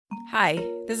Hi,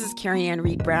 this is Carrie Ann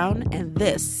Reed Brown, and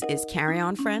this is Carry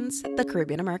On Friends, the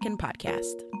Caribbean American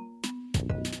podcast.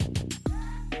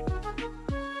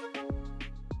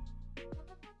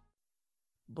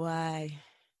 Boy,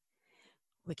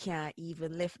 we can't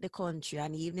even left the country,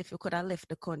 and even if we could have left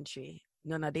the country,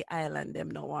 none of the island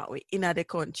them know what we in the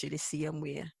country the same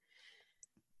way.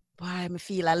 Boy, I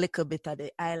feel a little bit of the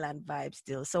island vibe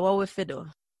still. So what we fi do?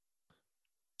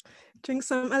 Drink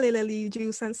some Alele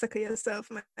juice and suck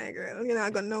yourself, my girl. You're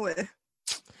not going nowhere.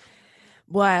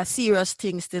 Boy, a serious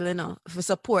thing still, if we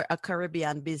support a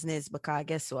Caribbean business, because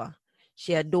guess what?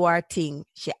 She do her thing.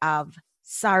 She have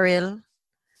sorrel,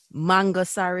 mango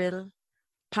sorrel,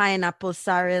 pineapple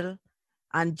sorrel,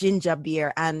 and ginger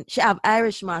beer. And she have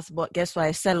Irish Moss, but guess what?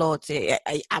 I sell out.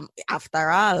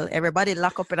 After all, everybody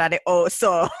lock up in the house,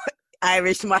 so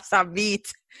Irish Moss have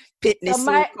beat. So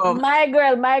my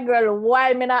girl,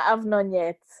 why me not have none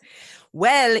yet?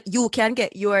 Well, you can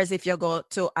get yours if you go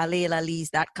to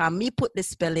aleilalees.com. Me put the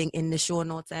spelling in the show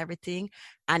notes and everything.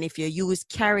 And if you use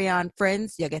Carry On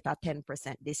Friends, you get a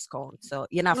 10% discount. So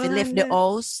you don't have to leave the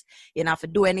house. You don't have to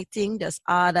do anything. Just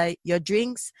order your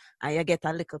drinks and you get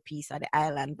a little piece of the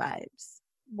island vibes.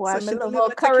 Boy, so I love how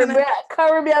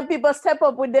Caribbean people step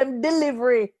up with them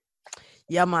delivery.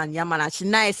 Yeah, man. And she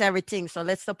nice everything. So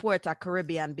let's support a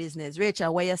Caribbean business.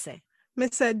 Rachel, what you say? Me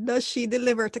said, does she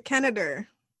deliver to Canada?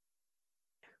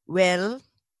 Well,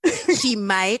 she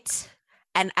might,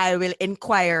 and I will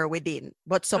inquire within.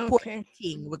 But support the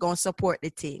thing. We're going to support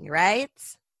the thing, right?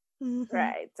 Mm-hmm.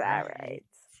 Right. All right.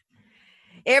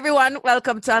 Hey everyone,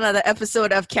 welcome to another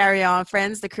episode of Carry On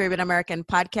Friends, the Caribbean American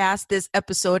podcast. This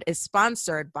episode is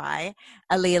sponsored by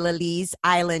Alele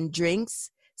Island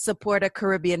Drinks. Support a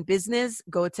Caribbean business.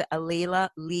 Go to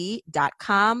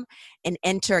aleilalees.com and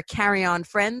enter Carry On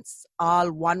Friends,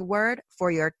 all one word,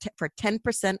 for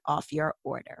 10% off your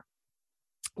order.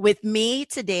 With me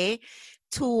today,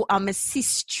 to my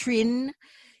sister,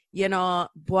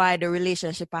 boy, the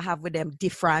relationship I have with them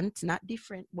not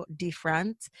different, but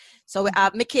different. So we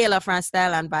have Michaela from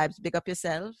Style and Vibes. Big up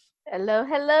yourself.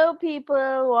 Hello, people.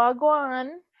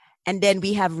 Wagwan. And then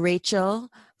we have Rachel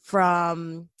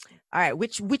from... All right,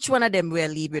 which one of them we'll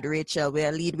lead with, Rachel?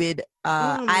 We'll lead with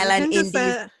Island Indies.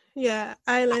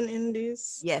 Island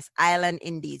Indies. Yes, Island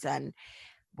Indies. And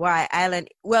why Island?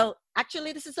 Well,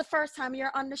 actually, this is the first time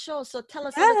you're on the show. So tell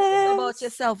us a little bit about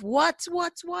yourself. What?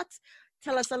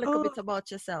 Tell us a little bit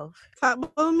about yourself.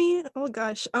 About me? Oh,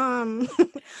 gosh. What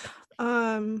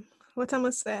I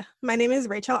must say? My name is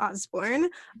Rachel Osborne.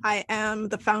 I am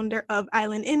the founder of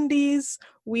Island Indies.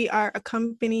 We are a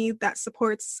company that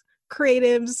supports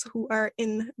creatives who are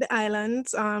in the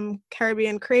islands,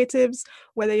 Caribbean creatives,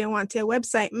 whether you want your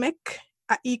website make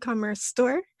an e-commerce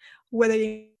store, whether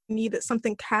you need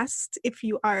something cast, if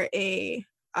you are a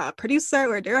producer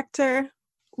or a director,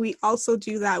 we also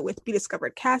do that with Be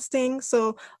Discovered Casting.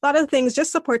 So a lot of things,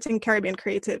 just supporting Caribbean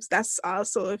creatives. That's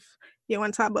also, if you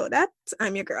want to talk about that,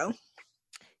 I'm your girl.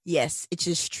 Yes, it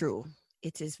is true.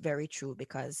 It is very true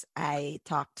because I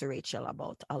talked to Rachel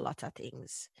about a lot of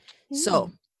things.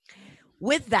 So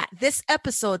with that, this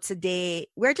episode today,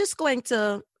 we're just going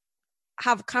to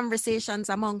have conversations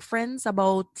among friends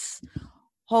about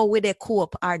how we they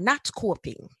cope or not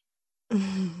coping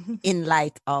in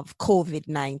light of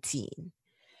COVID-19.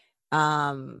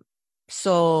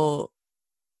 So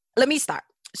let me start.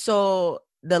 So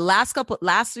the last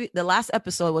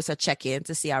episode was a check-in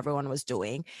to see how everyone was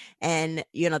doing. And,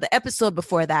 the episode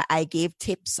before that, I gave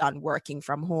tips on working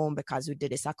from home because we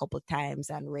did this a couple times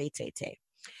and rate-tate.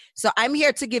 So I'm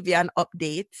here to give you an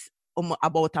update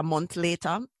about a month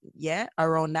later,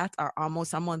 around that, or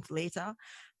almost a month later,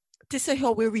 to see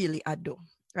how we really are doing,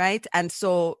 right? And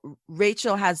so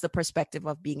Rachel has the perspective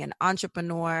of being an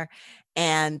entrepreneur,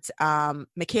 and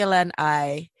Michaela and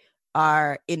I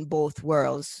are in both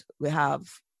worlds. We have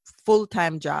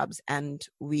full-time jobs, and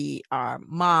we are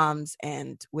moms,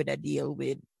 and with a deal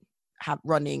with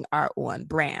running our own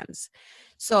brands.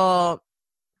 So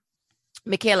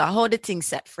Michaela, how the thing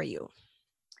set for you?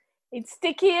 It's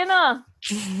sticky,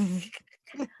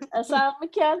 That's all I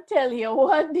can tell you.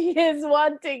 One day is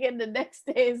one thing and the next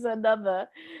day is another.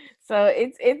 So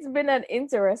it's been an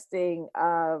interesting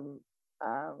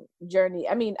journey.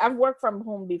 I mean, I've worked from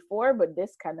home before, but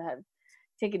this kind of has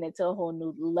taken it to a whole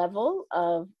new level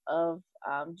of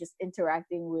just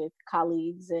interacting with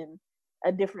colleagues in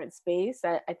a different space.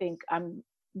 I think I'm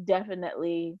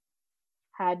definitely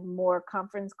had more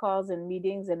conference calls and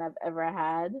meetings than I've ever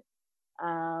had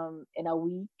in a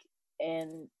week.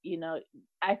 And,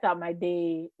 I thought my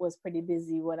day was pretty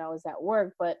busy when I was at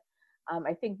work, but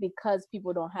I think because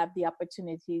people don't have the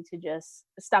opportunity to just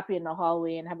stop you in the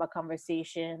hallway and have a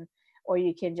conversation, or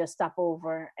you can just stop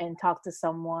over and talk to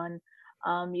someone.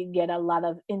 You get a lot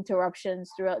of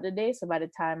interruptions throughout the day. So by the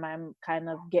time I'm kind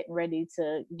of getting ready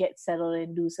to get settled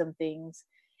and do some things,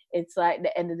 it's like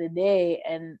the end of the day.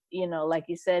 And, you know, like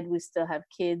you said, we still have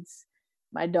kids.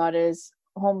 My daughter's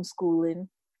homeschooling.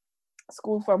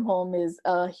 School from home is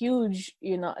a huge,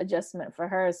 you know, adjustment for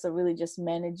her. So really just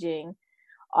managing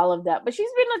all of that. But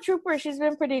she's been a trooper. She's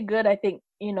been pretty good. I think,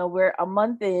 you know, we're a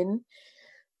month in,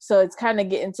 so it's kind of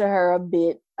getting to her a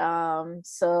bit.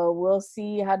 So we'll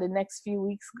see how the next few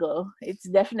weeks go. It's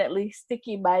definitely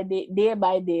sticky by day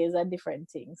by day is a different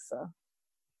thing. So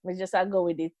we just I'll go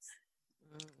with it.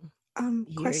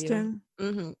 Question.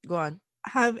 Go on.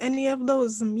 Have any of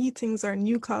those meetings or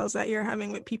new calls that you're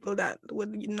having with people that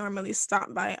would normally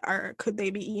stop by, or could they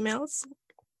be emails?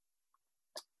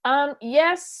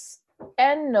 Yes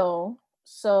and no.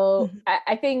 So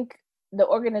I think the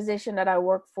organization that I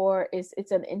work for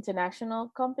it's an international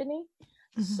company.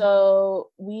 So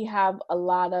we have a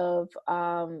lot of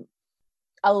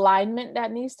alignment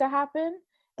that needs to happen,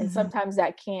 and sometimes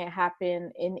that can't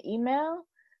happen in email.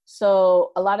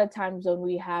 So a lot of times when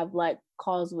we have like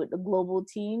calls with the global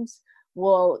teams,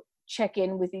 we'll check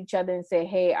in with each other and say,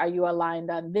 hey, are you aligned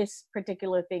on this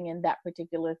particular thing and that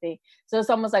particular thing? So it's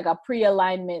almost like a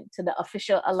pre-alignment to the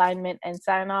official alignment and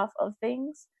sign off of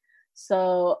things.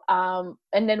 So,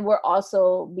 and then we're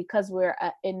also, because we're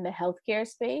in the healthcare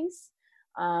space,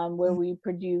 where we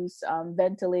produce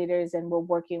ventilators, and we're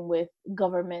working with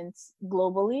governments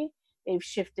globally, they've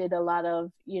shifted a lot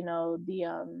of, you know,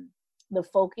 the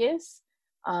focus,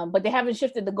 but they haven't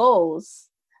shifted the goals.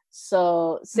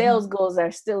 So sales goals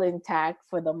are still intact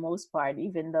for the most part,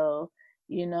 even though,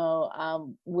 you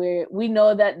know, we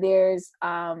know that there's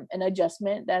an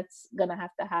adjustment that's gonna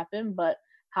have to happen, but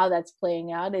how that's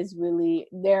playing out is really,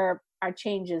 there are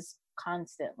changes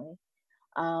constantly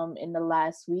in the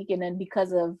last week. And then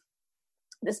because of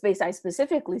the space I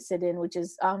specifically sit in, which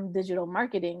is digital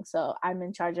marketing, so I'm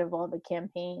in charge of all the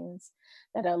campaigns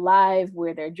that are live,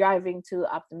 where they're driving to,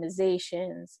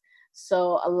 optimizations.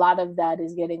 So a lot of that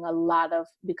is getting a lot of,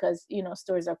 because, you know,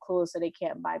 stores are closed, so they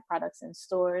can't buy products in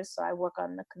stores. So I work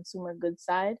on the consumer goods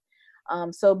side.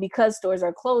 So because stores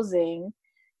are closing,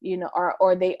 you know,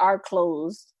 or they are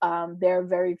closed, there are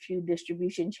very few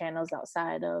distribution channels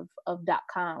outside of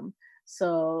 .com.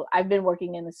 So I've been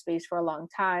working in the space for a long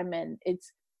time, and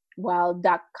it's, while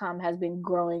 .com has been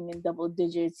growing in double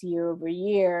digits year over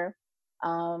year,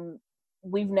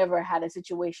 we've never had a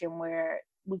situation where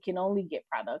we can only get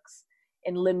products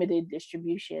in limited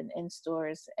distribution in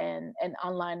stores, and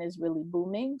online is really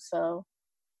booming. So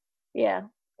yeah,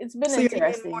 it's been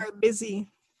interesting. You're more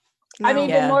busy now. I'm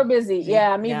even more busy.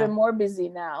 Yeah, I'm even more busy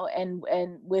now, and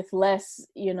with less,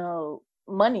 you know,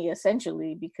 money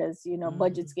essentially, because, you know,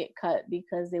 budgets get cut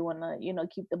because they want to, you know,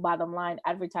 keep the bottom line.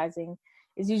 Advertising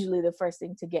is usually the first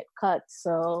thing to get cut.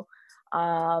 So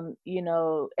you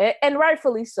know, and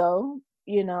rightfully so.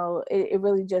 You know, it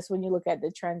really just, when you look at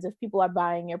the trends, if people are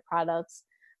buying your products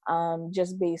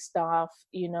just based off,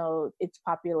 you know, its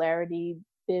popularity,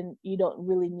 then you don't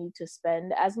really need to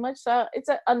spend as much. So it's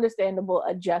an understandable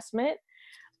adjustment.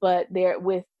 But there,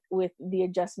 with the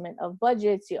adjustment of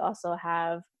budgets, you also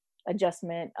have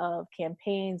adjustment of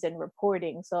campaigns and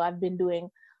reporting. So I've been doing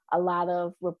a lot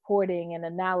of reporting and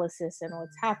analysis and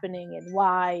what's happening and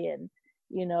why, and,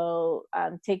 you know,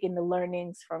 taking the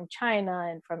learnings from China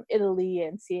and from Italy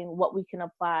and seeing what we can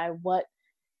apply,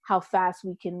 how fast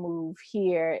we can move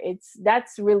here.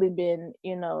 That's really been,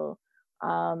 you know,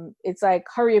 it's like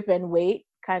hurry up and wait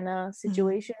kind of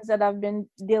situations that I've been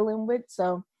dealing with.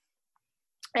 So,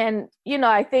 and, you know,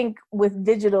 I think with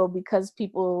digital, because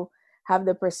people have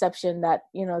the perception that,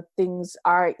 you know, things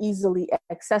are easily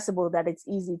accessible, that it's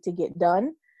easy to get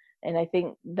done. And I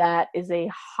think that is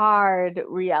a hard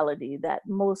reality that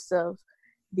most of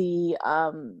the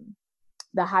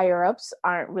higher ups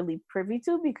aren't really privy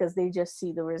to, because they just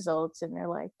see the results and they're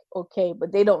like, okay,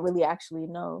 but they don't really actually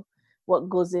know what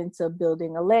goes into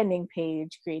building a landing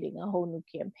page, creating a whole new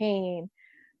campaign,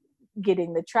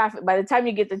 getting the traffic. By the time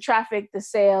you get the traffic, the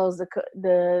sales,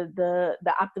 the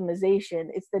optimization,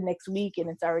 it's the next week, and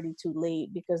it's already too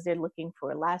late because they're looking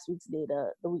for last week's data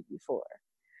the week before.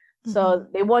 So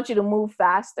they want you to move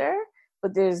faster,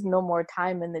 but there's no more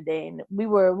time in the day. And we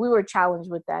were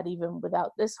challenged with that even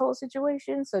without this whole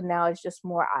situation. So now it's just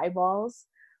more eyeballs,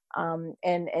 and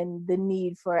the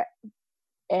need for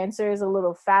answers a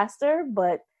little faster,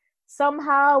 but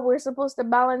somehow we're supposed to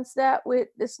balance that with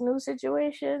this new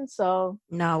situation. So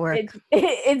now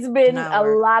it's been a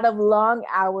lot of long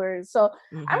hours. So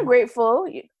I'm grateful.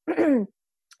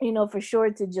 for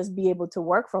sure to just be able to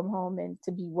work from home and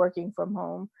to be working from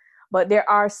home. But there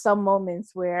are some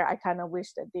moments where I kind of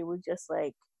wish that they would just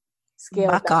like scale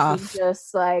Back back and off.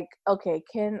 just like, okay,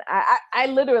 I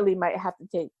literally might have to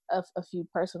take a few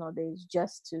personal days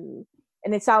just to,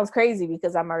 and it sounds crazy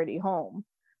because I'm already home.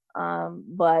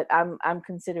 But I'm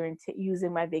considering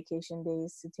using my vacation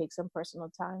days to take some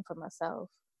personal time for myself.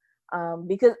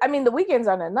 Because I mean, the weekends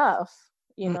aren't enough,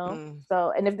 Mm-mm.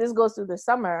 so, and if this goes through the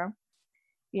summer,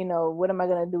 what am I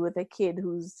going to do with a kid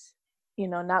who's,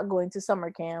 not going to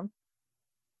summer camp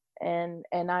and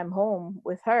I'm home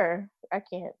with her? I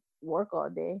can't work all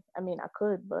day. I mean, I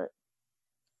could, but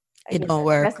I It guess don't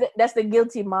work. that's the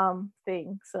guilty mom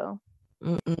thing. So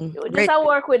just Ra- I'll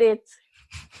work with it.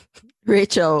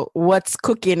 Rachel, what's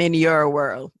cooking in your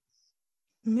world?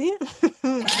 Me?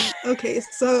 Okay,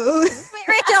 so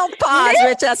Rachel, pause.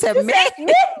 Rachel said, me.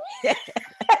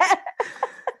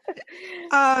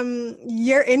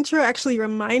 your intro actually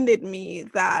reminded me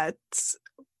that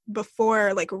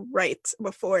before, like right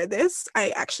before this, I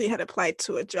actually had applied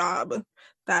to a job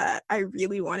that I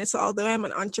really wanted. So although I'm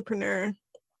an entrepreneur,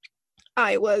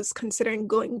 I was considering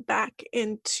going back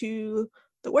into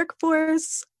the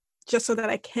workforce just so that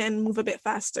I can move a bit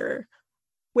faster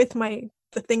with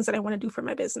the things that I want to do for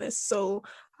my business. So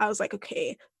I was like,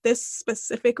 okay, this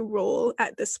specific role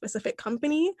at this specific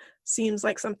company seems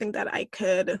like something that I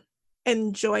could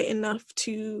enjoy enough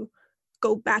to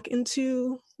go back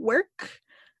into work.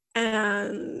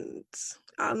 And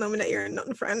I'll nominate your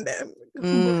non-friend.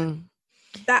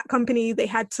 That company, they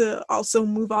had to also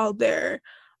move all their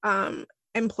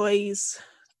employees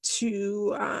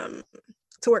to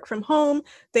work from home.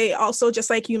 They also, just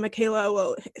like you, Michaela,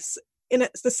 well,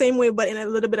 it's the same way, but in a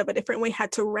little bit of a different way,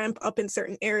 had to ramp up in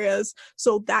certain areas.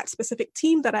 So that specific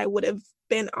team that I would have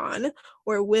been on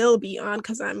or will be on,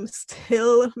 because I'm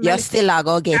still You're still a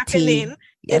go get happening.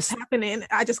 Yes. It's happening.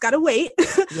 I just gotta wait.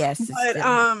 Yes. But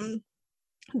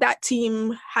that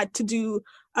team had to do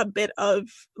a bit of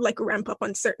like ramp up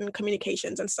on certain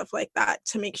communications and stuff like that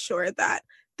to make sure that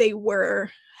they were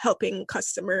helping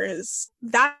customers.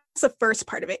 That's the first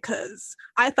part of it, because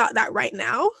I thought that right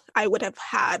now I would have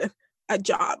had a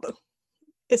job,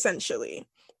 essentially,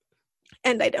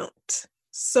 and I don't.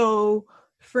 So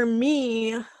for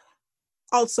me,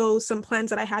 also some plans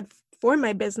that I had for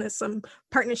my business, some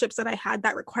partnerships that I had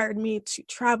that required me to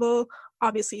travel,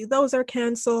 obviously those are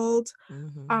canceled.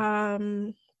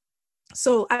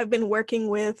 So I've been working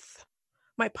with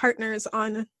my partners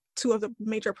on two of the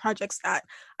major projects that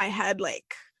I had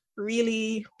like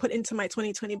really put into my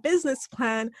 2020 business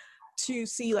plan to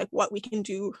see like what we can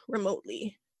do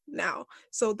remotely now.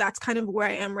 So that's kind of where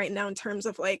I am right now in terms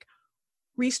of like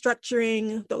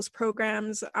restructuring those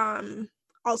programs,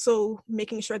 also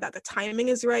making sure that the timing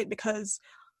is right, because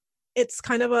it's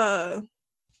kind of a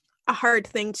hard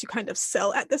thing to kind of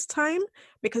sell at this time,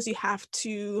 because you have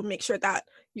to make sure that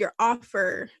your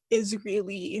offer is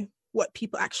really what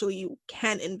people actually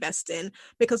can invest in.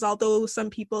 Because although some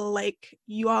people like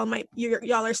y'all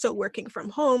are still working from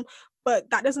home, but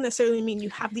that doesn't necessarily mean you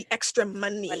have the extra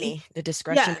money. The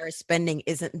discretionary spending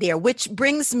isn't there, which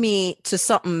brings me to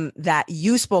something that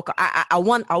you spoke. I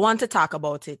want to talk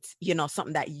about it.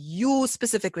 Something that you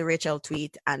specifically, Rachel,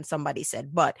 tweet and somebody said.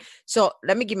 But so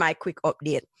let me give my quick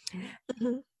update.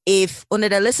 Mm-hmm. If when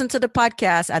they listen to the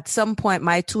podcast, at some point,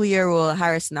 my 2-year-old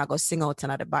Harrison I go sing out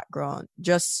in the background.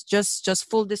 Just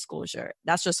full disclosure.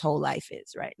 That's just how life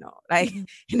is right now. Like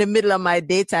in the middle of my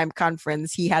daytime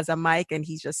conference, he has a mic and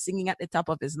he's just singing at the top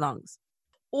of his lungs.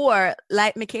 Or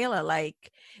like Michaela,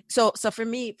 so for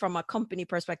me, from a company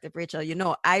perspective, Rachel,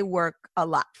 I work a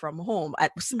lot from home.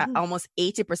 Almost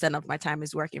 80% of my time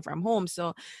is working from home.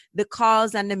 So the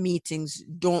calls and the meetings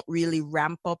don't really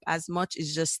ramp up as much.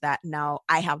 It's just that now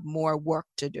I have more work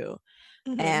to do.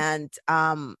 And,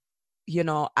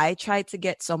 I tried to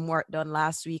get some work done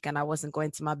last week and I wasn't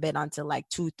going to my bed until like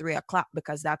 2-3 o'clock,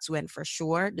 because that's when for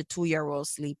sure the 2-year-old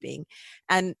sleeping.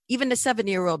 And even the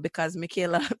 7-year-old, because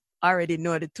Michaela already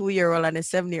know the 2-year-old and the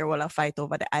 7-year-old are fight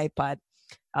over the iPad.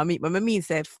 I mean,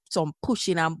 say some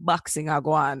pushing and boxing are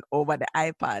going over the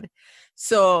iPad.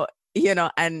 So,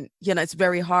 it's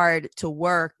very hard to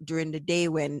work during the day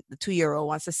when the 2-year-old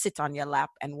wants to sit on your lap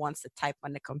and wants to type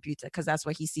on the computer, because that's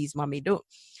what he sees mommy do.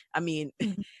 I mean,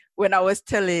 when I was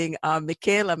telling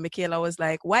Michaela was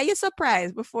like, why are you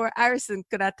surprised? Before Harrison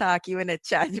could attack you in a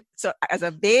chat. So as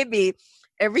a baby,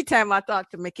 every time I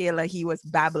talked to Michaela, he was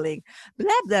babbling, blah,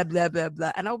 blah, blah, blah,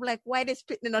 blah. And I was like, why this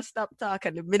pitting not stop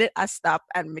talking? The minute I stop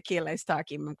and Michaela is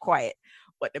talking, I'm quiet.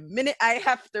 But the minute I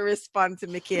have to respond to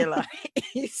Michaela,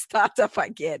 he starts up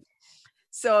again.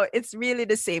 So it's really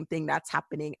the same thing that's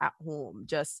happening at home.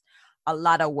 Just a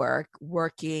lot of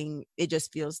working. It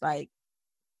just feels like,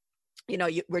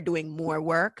 we're doing more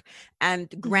work. And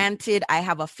granted, I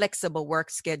have a flexible work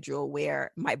schedule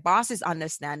where my bosses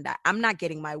understand that I'm not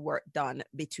getting my work done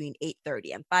between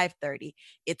 8:30 and 5:30.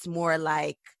 It's more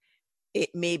like it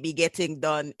may be getting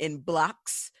done in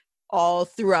blocks all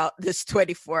throughout this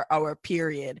 24-hour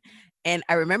period. And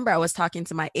I remember I was talking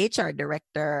to my HR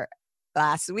director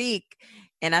last week,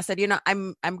 and I said,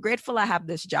 I'm grateful I have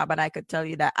this job, and I could tell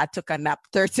you that I took a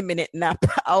 30-minute nap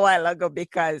a while ago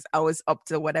because I was up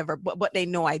to whatever, but they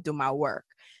know I do my work.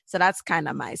 So that's kind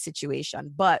of my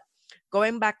situation. But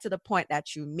going back to the point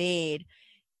that you made,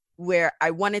 where I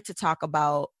wanted to talk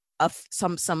about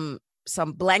some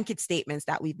blanket statements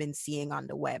that we've been seeing on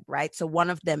the web, right? So one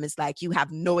of them is like, you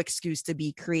have no excuse to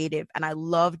be creative. And I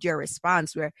loved your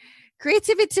response where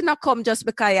creativity not come just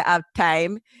because you have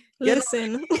time.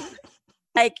 Listen.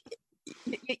 Like,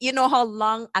 you know how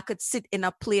long I could sit in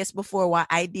a place before one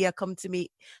idea come to me?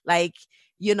 Like,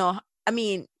 I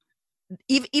mean,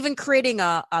 even creating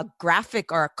a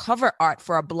graphic or a cover art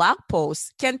for a blog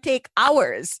post can take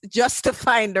hours just to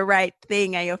find the right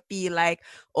thing, and you feel like,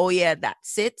 oh yeah, that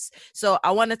sits. So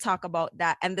I want to talk about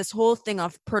that and this whole thing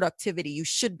of productivity. You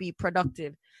should be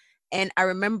productive. And I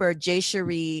remember Jay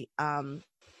Cherie,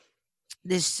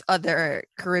 this other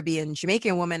Caribbean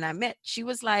Jamaican woman I met, she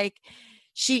was like,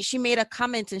 she made a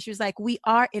comment and she was like, we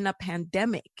are in a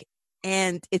pandemic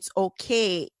and it's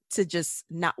okay to just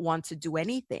not want to do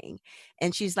anything.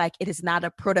 And she's like, it is not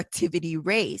a productivity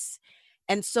race.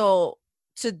 And so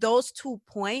to those 2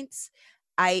 points,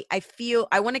 I feel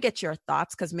I want to get your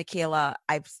thoughts, because Michaela,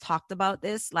 I've talked about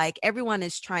this. Like, everyone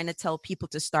is trying to tell people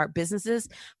to start businesses,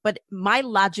 but my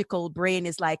logical brain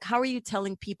is like, how are you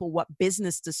telling people what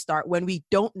business to start when we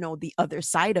don't know the other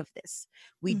side of this?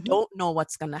 We don't know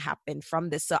what's going to happen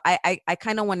from this. So I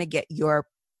kind of want to get your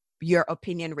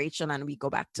opinion, Rachel, and we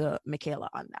go back to Michaela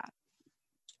on that.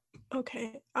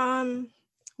 Okay.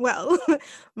 Well,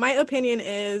 my opinion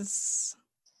is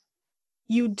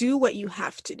you do what you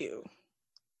have to do,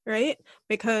 right?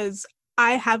 Because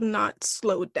I have not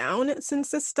slowed down since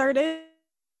this started.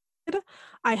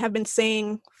 I have been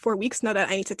saying for weeks now that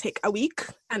I need to take a week,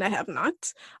 and I have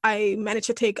not. I managed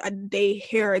to take a day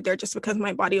here or there just because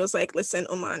my body was like, listen,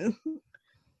 Oman,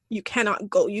 you cannot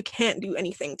go, you can't do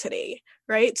anything today,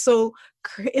 right? So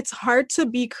it's hard to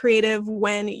be creative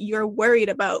when you're worried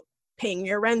about paying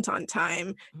your rent on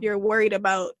time. You're worried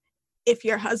about if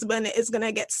your husband is going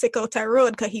to get sick out the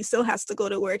road because he still has to go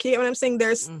to work. You know what I'm saying?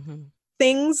 There's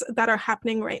things that are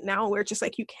happening right now where just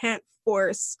like you can't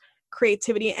force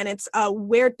creativity, and it's a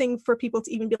weird thing for people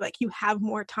to even be like, you have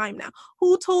more time now.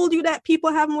 Who told you that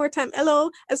people have more time? Hello,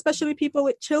 especially people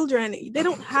with children, they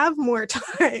don't have more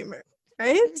time,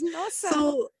 right? No,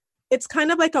 so it's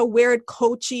kind of like a weird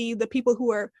coachy, the people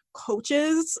who are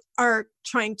coaches are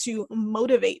trying to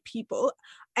motivate people,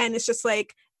 and it's just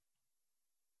like,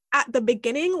 at the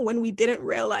beginning when we didn't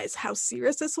realize how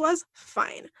serious this was,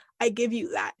 fine, I give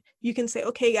you that. You can say,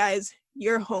 okay guys,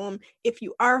 you're home. If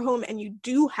you are home and you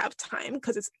do have time,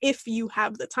 because it's if you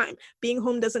have the time. Being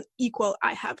home doesn't equal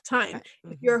I have time.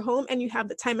 If you're home and you have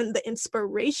the time and the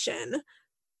inspiration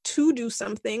to do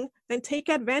something, then take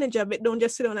advantage of it. Don't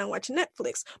just sit down and watch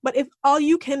Netflix. But if all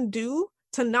you can do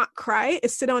to not cry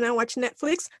is sit down and watch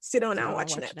Netflix, sit down and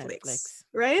watch Netflix.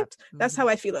 Right? That's how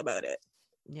I feel about it.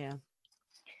 Yeah.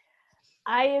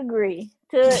 I agree.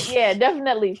 Yeah,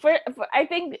 definitely. For I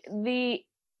think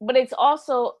but it's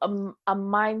also a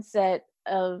mindset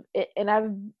of it, and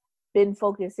I've been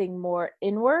focusing more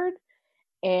inward.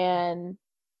 And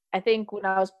I think when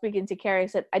I was speaking to Carrie, I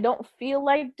said, I don't feel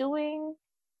like doing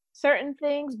certain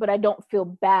things, but I don't feel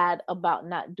bad about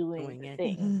not doing the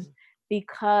things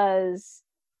because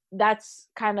that's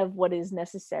kind of what is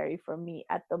necessary for me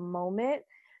at the moment.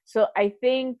 So I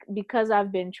think because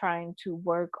I've been trying to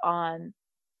work on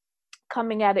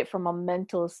coming at it from a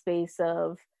mental space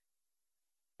of,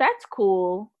 that's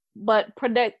cool, but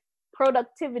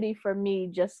productivity for me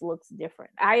just looks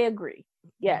different. I agree.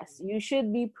 Yes, you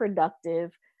should be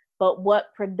productive, but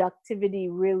what productivity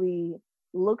really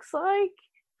looks like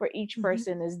for each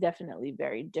person is definitely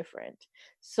very different.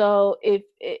 So if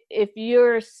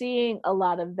you're seeing a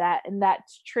lot of that and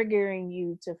that's triggering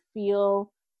you to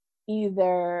feel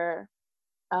either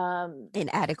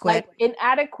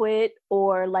inadequate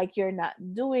or like you're not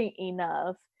doing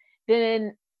enough,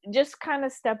 then just kind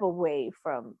of step away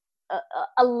from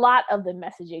a lot of the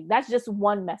messaging. That's just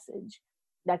one message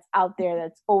that's out there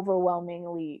that's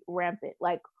overwhelmingly rampant.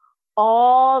 Like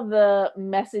all the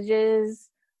messages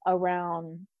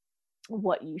around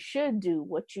what you should do,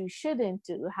 what you shouldn't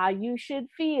do, how you should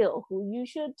feel, who you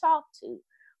should talk to,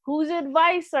 whose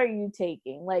advice are you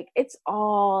taking. Like, it's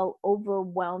all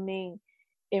overwhelming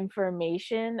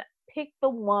information. Pick the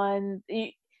one.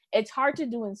 It's hard to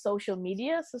do in social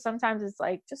media, so sometimes it's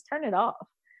like, just turn it off.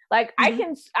 Like,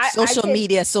 social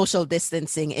media, social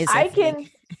distancing is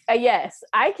yes,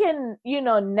 I can,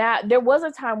 now there was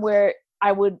a time where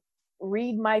I would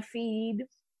read my feed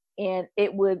and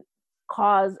it would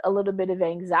cause a little bit of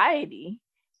anxiety,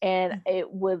 and it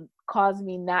would cause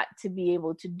me not to be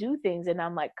able to do things. And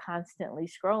I'm like constantly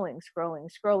scrolling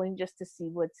just to see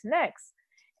what's next.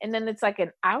 And then it's like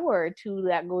an hour or two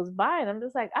that goes by and I'm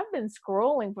just like, I've been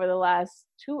scrolling for the last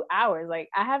 2 hours. Like,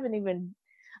 I haven't even,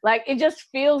 like, it just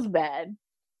feels bad.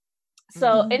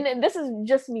 So, and this is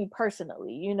just me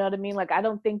personally, you know what I mean? Like, I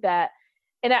don't think that,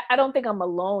 and I don't think I'm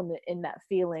alone in that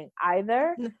feeling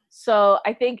either. So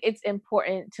I think it's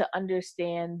important to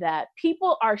understand that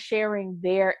people are sharing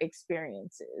their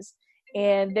experiences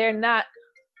and they're not,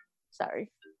 sorry.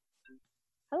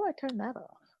 How do I turn that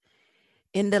off?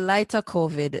 In the light of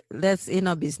COVID, let's in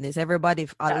our business. Everybody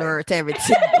alert,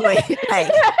 everything. Like, I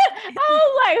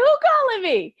was like, who calling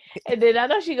me? And then I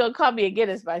know she gonna call me again.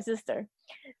 It's my sister.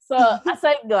 So I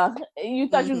said, you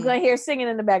thought you were gonna hear singing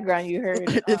in the background. You heard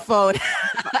the phone.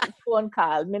 Phone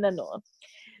call. Me no know.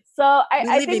 So I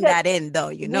leaving think that in though.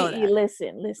 You know that.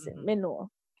 Listen. Me know.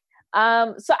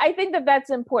 So I think that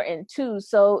that's important too.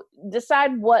 So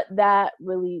decide what that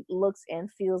really looks and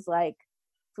feels like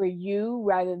for you,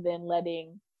 rather than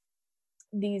letting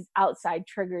these outside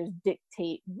triggers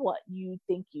dictate what you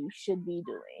think you should be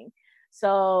doing.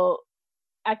 So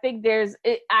I think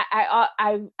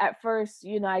I at first,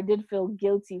 I did feel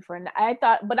guilty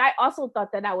but I also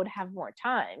thought that I would have more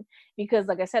time because,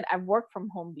 like I said, I've worked from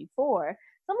home before.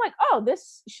 So I'm like, oh,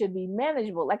 this should be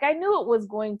manageable. Like, I knew it was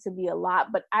going to be a lot,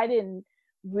 but I didn't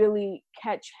really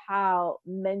catch how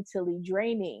mentally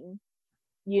draining,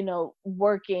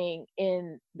 working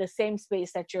in the same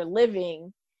space that you're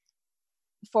living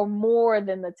for more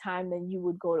than the time than you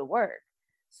would go to work.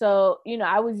 So,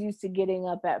 I was used to getting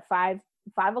up at 5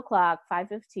 o'clock,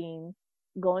 5:15,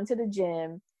 going to the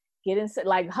gym, getting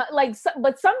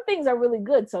but some things are really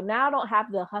good. So now I don't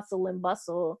have the hustle and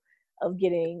bustle of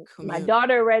getting my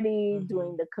daughter ready,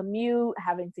 doing the commute,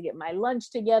 having to get my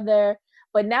lunch together.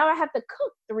 But now I have to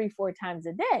cook 3-4 times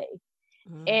a day.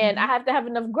 And I have to have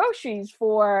enough groceries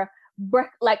for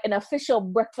an official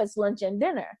breakfast, lunch, and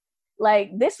dinner.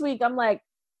 Like, this week, I'm like,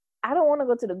 I don't want to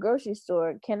go to the grocery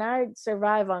store. Can I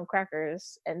survive on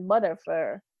crackers and butter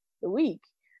for the week?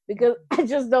 Because I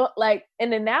just don't like.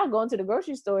 And then now going to the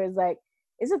grocery store is like,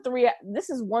 this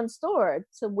is one store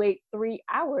to wait 3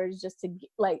 hours just to get,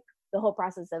 like, the whole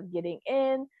process of getting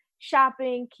in,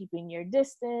 shopping, keeping your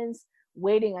distance,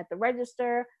 waiting at the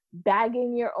register,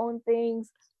 bagging your own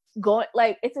things.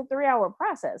 It's a 3-hour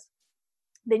process.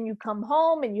 Then you come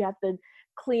home and you have to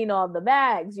clean all the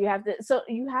bags. You have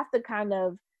to kind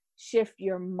of shift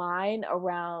your mind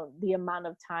around the amount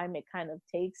of time it kind of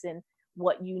takes and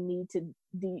what you need to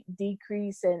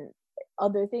decrease and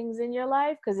other things in your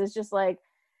life. Because it's just like,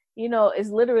 it's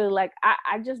literally like,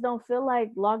 I just don't feel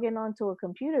like logging onto a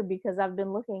computer because I've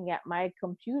been looking at my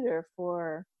computer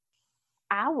for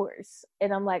hours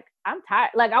and I'm like, I'm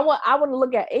tired. Like, I want to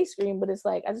look at a screen, but it's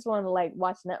like I just want to like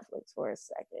watch Netflix for a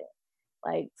second,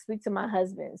 like speak to my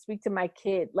husband, speak to my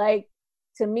kid. Like,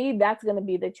 to me, that's going to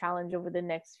be the challenge over the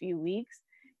next few weeks,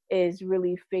 is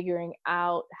really figuring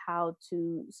out how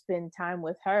to spend time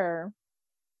with her.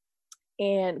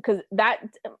 And because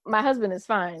my husband is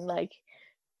fine, like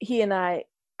he and I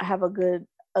have a good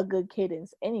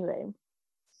cadence anyway,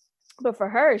 but for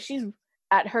her, she's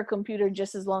at her computer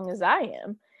just as long as I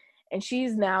am. And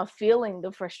she's now feeling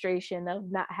the frustration of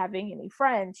not having any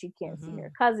friends. She can't see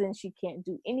her cousins. She can't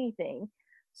do anything.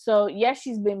 So yes,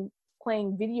 she's been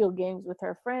playing video games with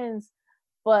her friends,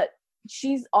 but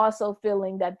she's also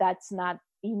feeling that that's not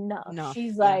enough. No,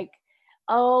 she's like,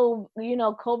 oh,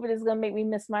 COVID is going to make me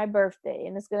miss my birthday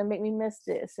and it's going to make me miss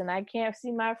this. And I can't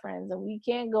see my friends and we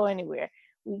can't go anywhere.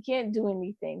 We can't do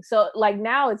anything. So like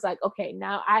now it's like, okay,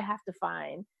 now I have to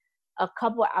find a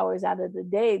couple hours out of the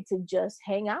day to just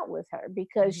hang out with her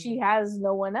because she has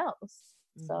no one else.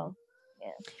 So,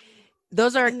 yeah.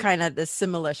 Those are kind of the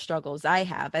similar struggles I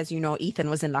have. As you know, Ethan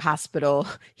was in the hospital.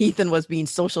 Ethan was being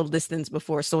social distanced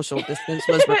before social distance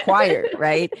was required,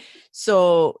 right?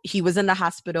 So he was in the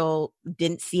hospital,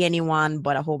 didn't see anyone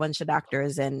but a whole bunch of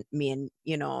doctors and me and,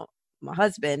 my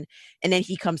husband, and then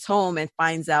he comes home and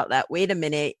finds out that, wait a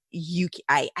minute,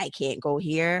 I can't go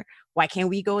here. Why can't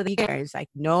we go there? It's like,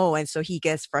 no. And so he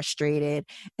gets frustrated.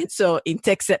 And so in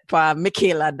Texas,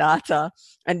 Michaela daughter,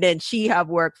 and then she have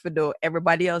work to do.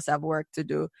 Everybody else have work to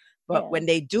do. But when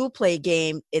they do play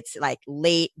game, it's like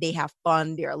late. They have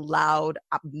fun. They're loud,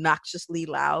 obnoxiously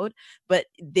loud. But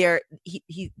they're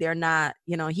not,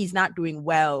 he's not doing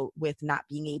well with not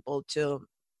being able to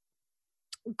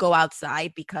go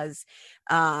outside because,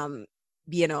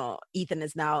 Ethan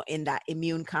is now in that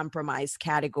immune compromised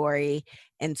category.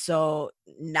 And so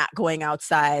not going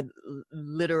outside,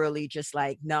 literally just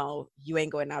like, no, you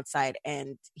ain't going outside.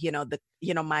 And,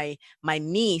 my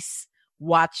niece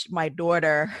watched my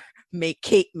daughter make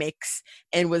cake mix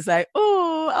and was like,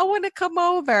 oh, I want to come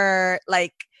over.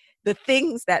 Like the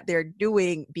things that they're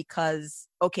doing, because,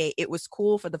 okay, it was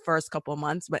cool for the first couple of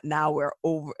months, but now we're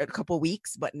over a couple of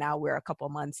weeks, but now we're a couple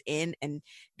of months in and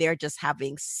they're just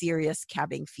having serious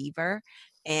cabin fever.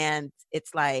 And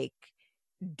it's like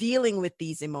dealing with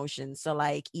these emotions. So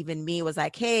like even me was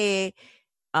like, hey,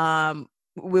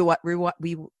 we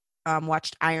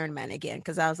watched Iron Man again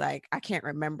because I was like, I can't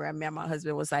remember. I mean, my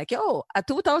husband was like, yo, a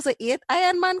 2008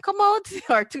 Iron Man come out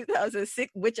or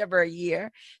 2006, whichever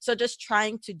year. So just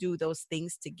trying to do those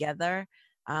things together.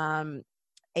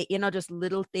 Just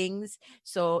little things.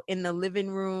 So in the living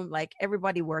room, like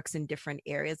everybody works in different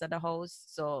areas of the house.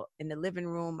 So in the living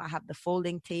room, I have the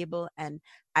folding table and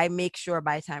I make sure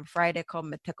by the time Friday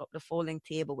come, I pick up the folding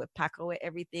table, we pack away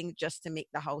everything just to make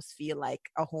the house feel like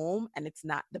a home. And it's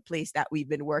not the place that we've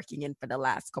been working in for the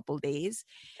last couple of days.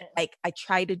 Like I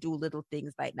try to do little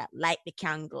things like that, light the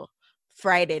candle.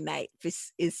 Friday night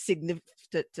is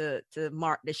significant to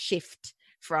mark the shift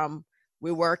from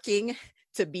we're working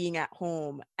to being at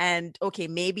home. And okay,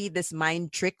 maybe this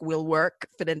mind trick will work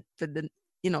for the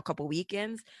couple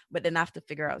weekends, but then I have to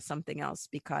figure out something else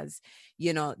because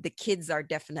the kids are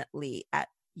definitely at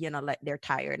like they're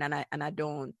tired and I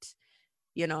don't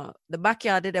the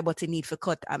backyard is about to need for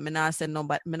cut. I mean, I said no,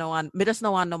 but me just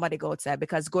don't want nobody go outside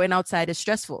because going outside is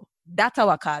stressful. That's how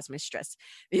I cause me stress.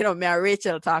 Me and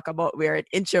Rachel talk about we're an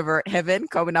introvert heaven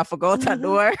coming off a go out the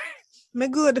door. Me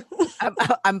good.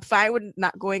 I'm fine with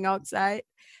not going outside,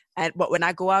 but when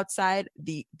I go outside,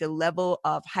 the level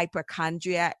of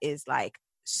hypochondria is like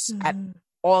at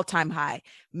all-time high.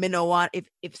 Me no want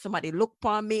if somebody look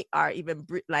upon me or even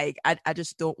like I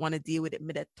just don't want to deal with it.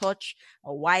 Me that touch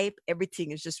a wipe,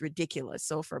 everything is just ridiculous.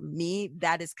 So for me,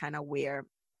 that is kind of where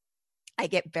I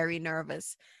get very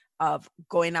nervous of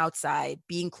going outside,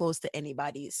 being close to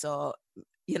anybody. So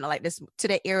like this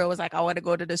today, Era was like, I want to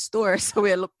go to the store. So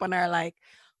we look on her like,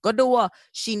 go do what?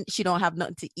 She don't have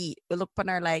nothing to eat. We look on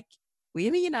her like, what do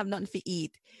you mean you don't have nothing to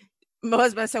eat? My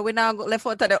husband said, we now left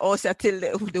out of the house until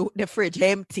the fridge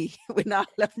empty. We now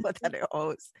left out of the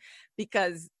house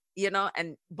because,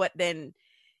 but then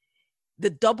the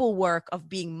double work of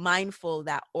being mindful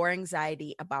that or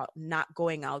anxiety about not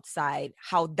going outside,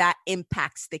 how that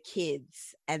impacts the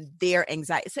kids and their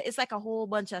anxiety. So it's like a whole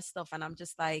bunch of stuff. And I'm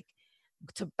just like,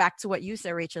 back to what you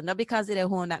said, Rachel, not because it's a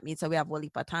home that means that we have a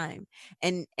heap of time.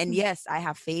 And yes, I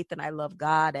have faith and I love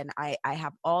God and I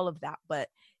have all of that. But,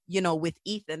 with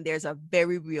Ethan, there's a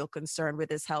very real concern with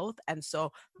his health. And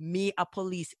so me, I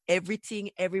police everything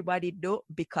everybody do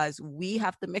because we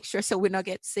have to make sure so we not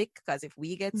get sick. Because if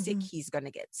we get sick, he's going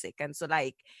to get sick. And so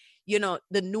like,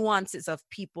 the nuances of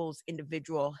people's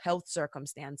individual health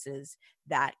circumstances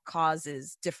that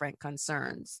causes different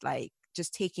concerns, like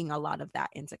just taking a lot of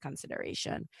that into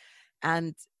consideration.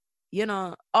 And,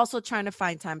 also trying to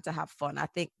find time to have fun. I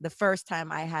think the first time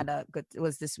I had it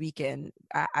was this weekend.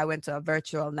 I went to a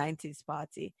virtual 90s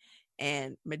party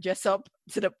and me dressed up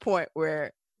to the point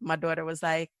where my daughter was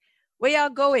like, where y'all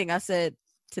going? I said,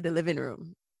 to the living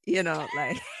room,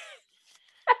 like.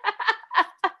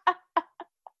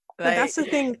 But that's the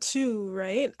thing too,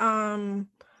 right?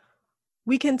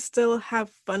 We can still have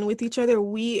fun with each other.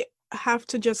 We have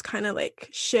to just kind of like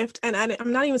shift. And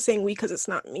I'm not even saying we because it's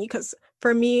not me. Because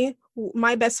for me,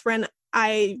 my best friend,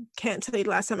 I can't tell you the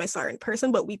last time I saw her in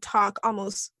person, but we talk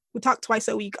twice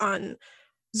a week on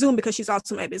Zoom because she's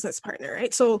also my business partner,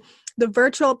 right? So the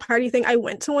virtual party thing, I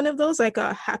went to one of those, like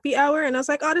a happy hour, and I was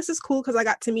like, oh, this is cool because I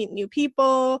got to meet new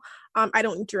people. I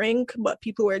don't drink, but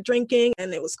people were drinking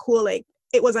and it was cool. Like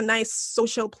it was a nice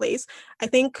social place. I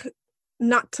think,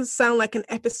 not to sound like an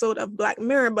episode of Black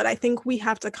Mirror, but I think we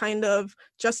have to kind of,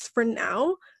 just for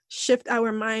now, shift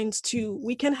our minds to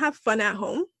we can have fun at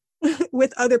home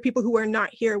with other people who are not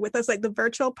here with us. Like the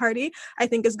virtual party, I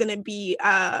think is going to be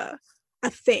a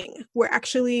thing. We're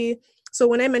actually, so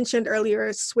when I mentioned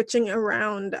earlier switching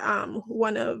around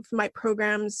one of my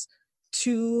programs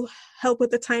to help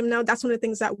with the time now. That's one of the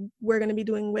things that we're going to be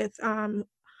doing with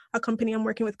a company I'm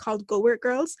working with called Go Work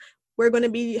Girls. We're going to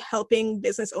be helping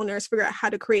business owners figure out how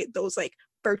to create those like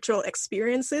virtual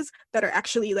experiences that are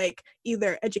actually like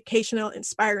either educational,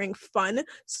 inspiring, fun,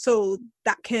 so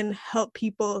that can help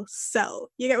people sell.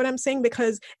 You get what I'm saying?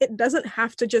 Because it doesn't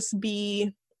have to just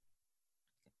be,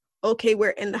 okay, we're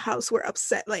in the house, we're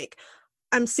upset. Like,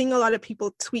 I'm seeing a lot of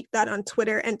people tweet that on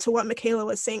Twitter. And to what Michaela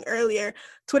was saying earlier,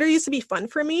 Twitter used to be fun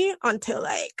for me until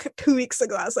like 2 weeks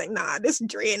ago. I was like, nah, this is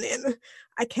draining.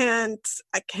 I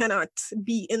cannot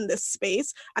be in this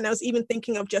space. And I was even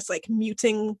thinking of just like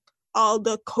muting all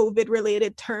the COVID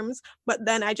related terms, but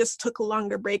then I just took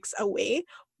longer breaks away.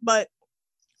 But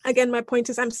again, my point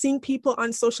is I'm seeing people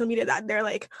on social media that they're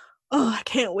like, oh, I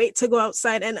can't wait to go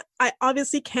outside. And I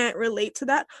obviously can't relate to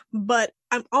that, but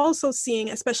I'm also seeing,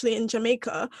 especially in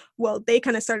Jamaica, well, they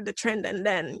kind of started the trend. And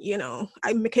then, you know,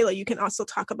 Michaela, you can also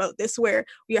talk about this, where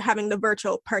we are having the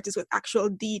virtual parties with actual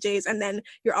DJs. And then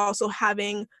you're also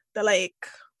having the like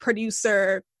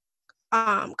producer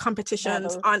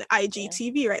competitions on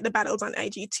IGTV, right? The battles on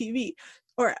IGTV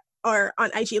or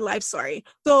on IG Live, sorry.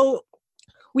 So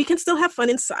we can still have fun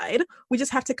inside. We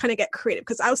just have to kind of get creative.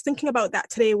 Because I was thinking about that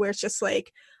today, where it's just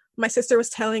like, my sister was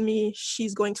telling me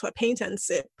she's going to a paint and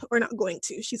sip, or not going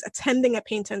to, she's attending a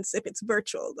paint and sip. It's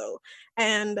virtual though.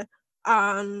 And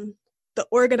the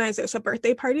organizer, it's a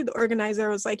birthday party. The organizer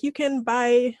was like, you can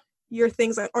buy your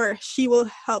things, or she will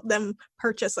help them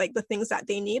purchase like the things that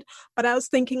they need. But I was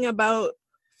thinking about,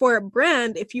 for a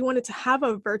brand, if you wanted to have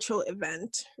a virtual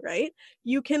event, right,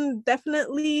 you can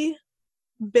definitely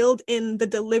build in the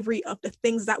delivery of the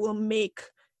things that will make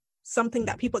something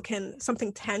that people can,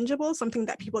 something tangible, something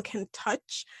that people can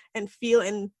touch and feel,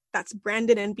 and that's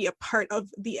branded and be a part of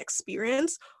the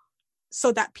experience,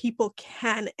 so that people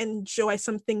can enjoy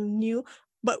something new.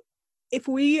 But if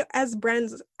we as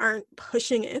brands aren't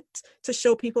pushing it to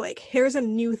show people like, here's a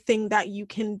new thing that you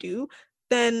can do,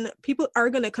 then people are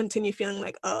going to continue feeling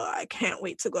like, oh, I can't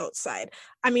wait to go outside.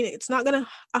 I mean, it's not going to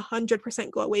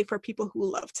 100% go away for people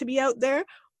who love to be out there,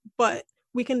 but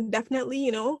we can definitely,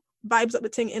 you know, vibes up the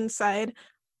thing inside.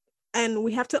 And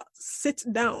we have to sit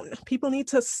down. People need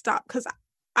to stop, because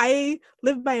I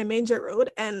live by a major road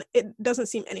and it doesn't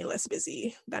seem any less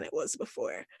busy than it was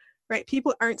before, right?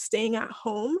 People aren't staying at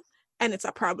home, and it's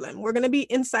a problem. We're going to be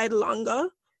inside longer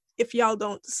if y'all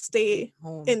don't stay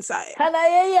inside.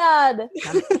 Tanaya yard.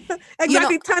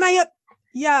 Exactly, Tanaya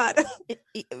yard.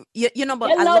 You know,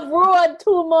 but you love road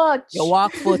too much. You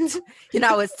walk foot. You know,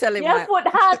 I was telling your foot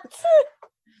hot.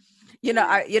 You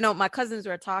know, my cousins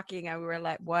were talking and we were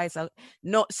like, boy, so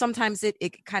no, sometimes it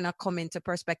kind of come into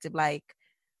perspective, like,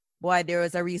 boy, there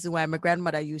was a reason why my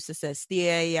grandmother used to say,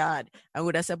 stay in yard. And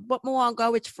would have said, but I want to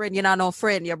go with friend, you know, no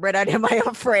friend, your brother, they're my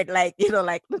own friend, like, you know,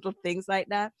 like little things like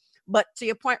that. But to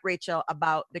your point, Rachel,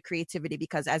 about the creativity,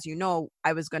 because as you know,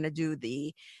 I was going to do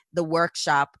the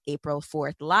workshop April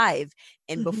 4th live.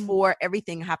 And before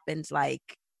everything happened,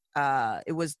 like,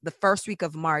 it was the first week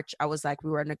of March, I was like,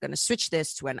 we were going to switch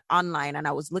this to an online. And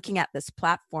I was looking at this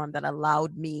platform that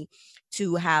allowed me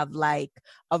to have like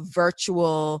a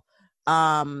virtual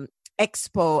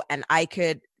expo, and I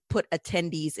could put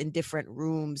attendees in different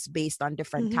rooms based on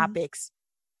different topics.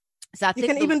 So I think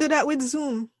you can even do that with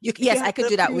Zoom. Yes, I could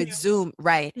do that with Zoom,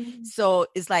 right? So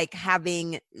it's like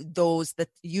having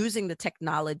using the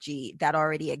technology that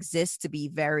already exists to be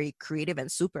very creative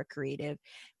and super creative.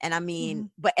 And I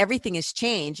mean, but everything has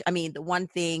changed. I mean, the one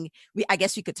thing I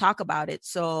guess we could talk about it.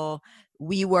 So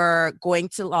we were going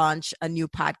to launch a new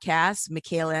podcast.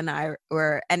 Michaela and I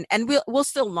were, and we'll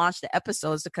still launch the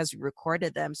episodes because we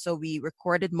recorded them. So we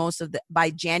recorded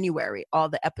by January, all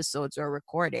the episodes are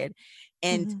recorded.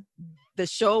 And the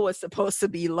show was supposed to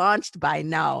be launched by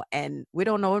now. And we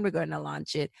don't know when we're going to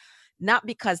launch it. Not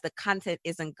because the content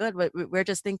isn't good, but we're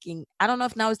just thinking, I don't know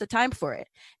if now is the time for it.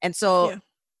 And so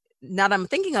now that I'm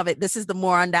thinking of it, this is the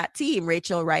more on that team,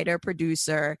 Rachel, writer,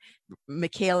 producer,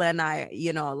 Michaela and I,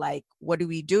 you know, like, what do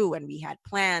we do? And we had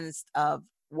plans of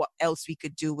what else we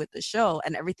could do with the show,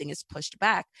 and everything is pushed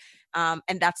back. And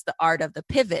that's the art of the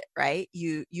pivot, right?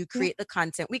 You create the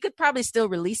content. We could probably still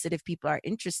release it if people are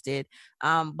interested.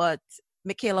 But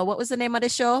Michaela, what was the name of the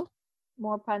show?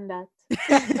 More Pandat.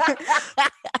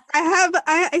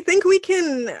 I think we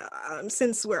can,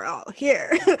 since we're all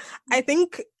here, I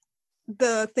think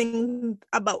the thing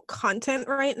about content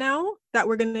right now that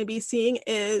we're going to be seeing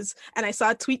is, and I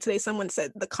saw a tweet today, someone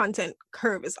said the content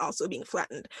curve is also being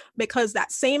flattened, because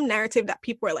that same narrative that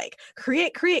people are like,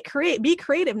 create, be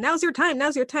creative. Now's your time.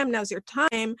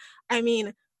 I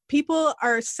mean, people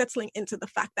are settling into the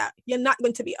fact that you're not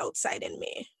going to be outside in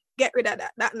May. get rid of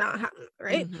that not happen,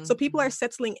 right? So people are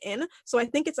settling in. So I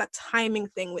think it's a timing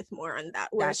thing with more on that,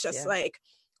 where it's just like,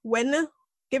 when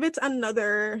give it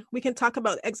another, we can talk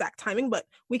about exact timing, but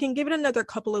we can give it another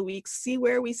couple of weeks, see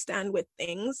where we stand with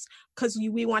things, because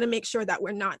we want to make sure that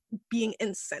we're not being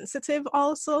insensitive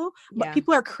also. But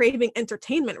people are craving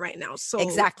entertainment right now. So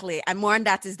exactly. And More on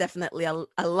That is definitely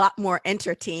a lot more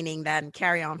entertaining than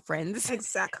Carry On Friends.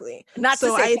 Exactly. Not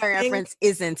to say Carry On Friends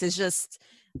isn't. It's just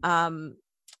a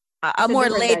more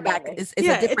laid back. It's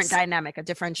a different dynamic, a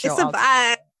different show. It's a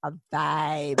vibe. A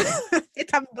vibe.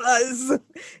 It's a buzz.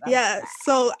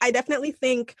 So I definitely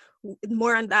think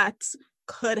More on That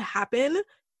could happen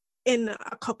in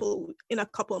a couple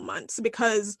of months,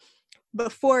 because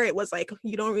before it was like,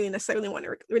 you don't really necessarily want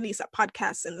to release a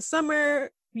podcast in the summer.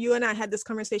 You and I had this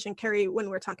conversation, Carrie, when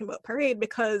we were talking about Parade,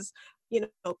 because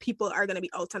people are going to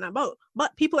be out and about,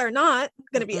 but people are not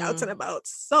going to be out and about.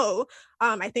 So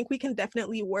I think we can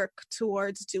definitely work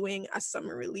towards doing a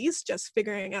summer release, just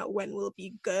figuring out when will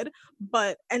be good.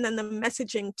 And then the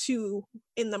messaging too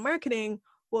in the marketing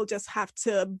will just have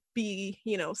to be,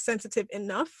 sensitive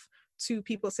enough to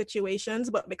people's situations.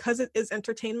 But because it is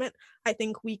entertainment, I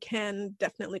think we can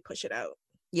definitely push it out.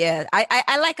 Yeah,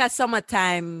 I like a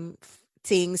summertime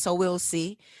thing, so we'll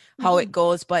see how it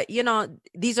goes. But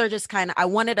these are just kind of, I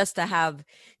wanted us to have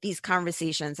these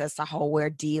conversations as to how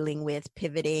we're dealing with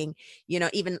pivoting.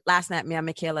 Even last night, me and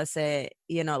Michaela said,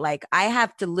 like, I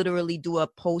have to literally do a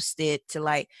post-it to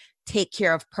like take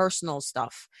care of personal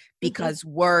stuff, because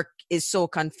work is so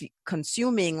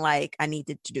consuming. Like, I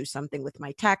needed to do something with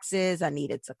my taxes, I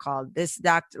needed to call this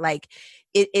doctor, like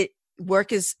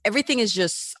work is, everything is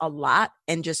just a lot,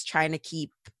 and just trying to keep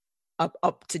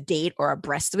up to date or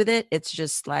abreast with it, it's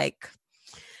just like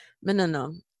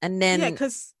no. And then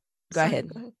because go ahead.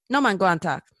 No man, go on,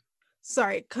 talk.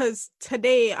 Sorry, because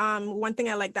today one thing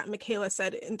I like that Michaela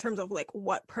said in terms of like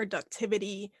what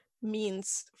productivity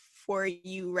means for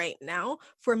you right now,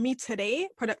 for me today,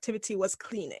 productivity was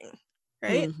cleaning,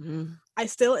 right? I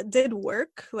still did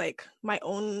work, like my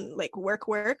own like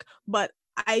work, but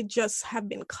I just have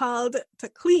been called to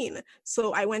clean.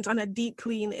 So I went on a deep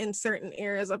clean in certain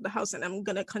areas of the house, and I'm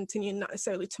going to continue, not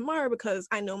necessarily tomorrow, because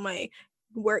I know my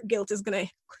work guilt is going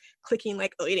to clicking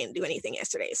like, oh, you didn't do anything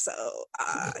yesterday, so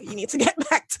you need to get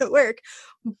back to work.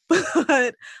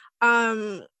 But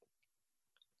I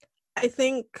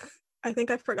think I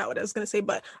forgot what I was going to say,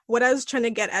 but what I was trying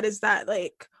to get at is that,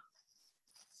 like,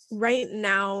 right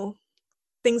now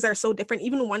things are so different.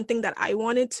 Even one thing that I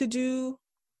wanted to do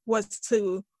was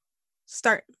to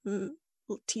start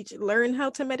learn how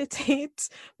to meditate,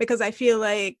 because I feel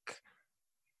like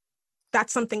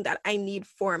that's something that I need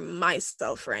for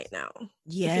myself right now.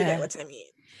 If you get what I mean.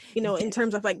 In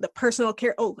terms of like the personal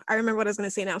care. Oh, I remember what I was going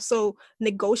to say now. So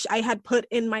I had put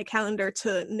in my calendar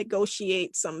to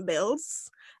negotiate some bills.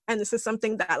 And this is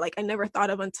something that like I never thought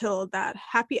of until that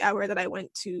happy hour that I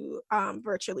went to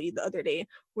virtually the other day,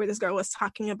 where this girl was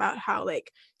talking about how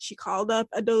like she called up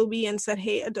Adobe and said,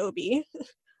 hey, Adobe,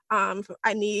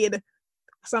 I need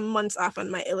some months off on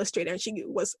my Illustrator. And she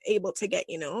was able to get,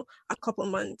 a couple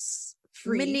months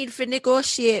free. Me need to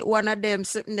negotiate one of them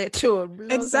sitting there too.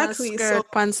 Exactly.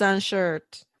 Skirt, pants and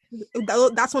shirt.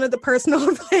 That's one of the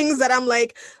personal things that I'm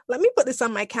like, let me put this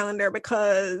on my calendar,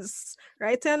 because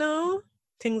right now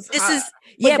things this hot. is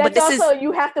but this also, is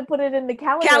you have to put it in the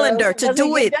calendar to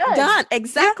do it done.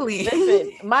 Exactly.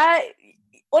 Listen,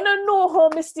 no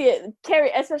home mistake, Carrie,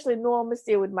 especially no home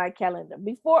mistake with my calendar.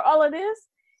 Before all of this,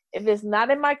 if it's not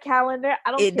in my calendar,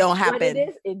 it don't happen.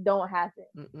 It don't happen.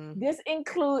 This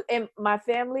include, and my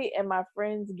family and my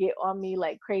friends get on me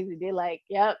like crazy. They're like,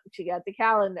 yep, she got the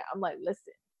calendar. I'm like,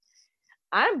 listen,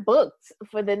 I'm booked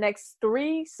for the next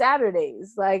 3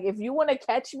 Saturdays. Like, if you want to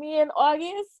catch me in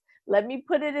August, let me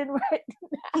put it in right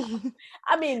now.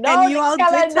 I mean, no, and you all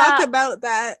did talk about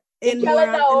that in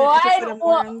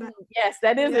yes,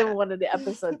 that is in one of the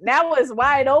episodes. Now it's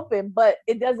wide open, but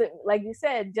it doesn't, like you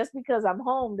said, just because I'm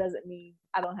home doesn't mean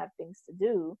I don't have things to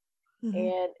do.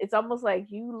 And it's almost like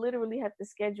you literally have to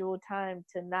schedule time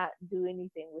to not do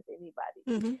anything with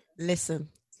anybody. Listen,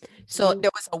 so there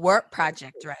was a work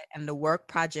project, right? And the work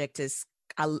project is,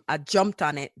 I jumped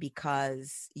on it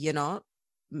because,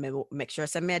 make sure I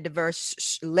send me a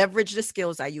diverse, leverage the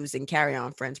skills I use in Carry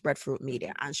On Friends, Breadfruit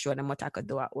Media, and show them what I could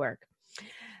do at work.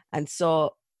 And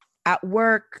so at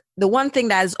work, the one thing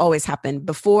that has always happened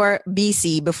before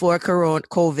Corona,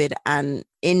 COVID, and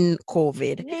in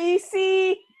COVID.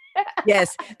 BC.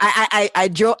 Yes,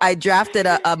 I drafted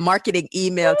a marketing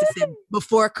email to say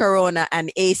before Corona and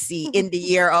AC in the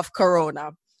year of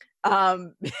Corona,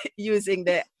 using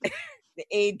the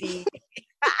AD.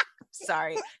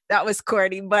 Sorry, that was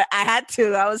corny, but I had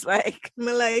to. I was like,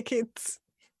 I like it.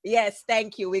 yes,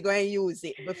 thank you. We're going to use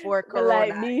it before But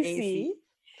like Corona, AC. BC.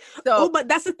 Oh, So but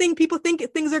that's the thing. People think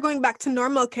things are going back to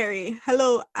normal, Carrie.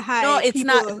 Hello, no, hi, it's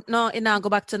not. people. No, it now go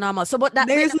back to normal. So, but that,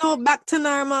 There's no back to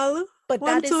normal. but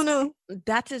One, that two, is no.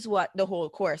 that is what the whole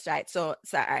course, right? So all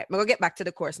right, we're gonna get back to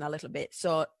the course in a little bit.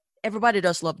 So everybody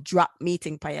does love drop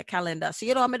meeting by your calendar. So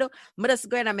you know what I just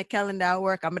go in on my calendar at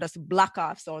work. I'm just block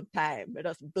off some time. I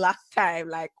just block time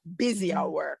like busy at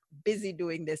work, busy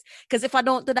doing this. Because if I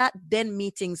don't do that, then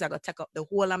meetings are gonna take up the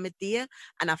whole of my day,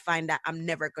 and I find that I'm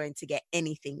never going to get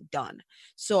anything done.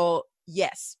 So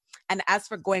yes. And as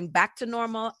for going back to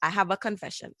normal, I have a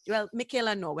confession. Well,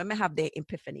 Michaela, no, when I have the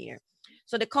epiphany here.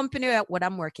 So the company what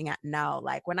I'm working at now,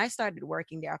 like when I started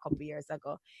working there a couple of years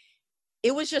ago,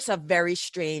 it was just a very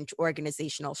strange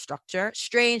organizational structure.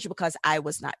 Strange because I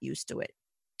was not used to it.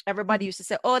 Everybody used to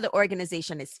say, "Oh, the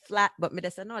organization is flat," but me they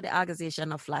said, "No, the organization is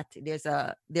not flat. There's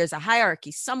a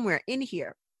hierarchy somewhere in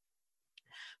here."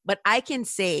 But I can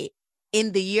say,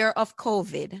 in the year of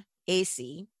COVID,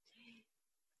 AC,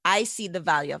 I see the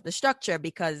value of the structure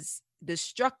because the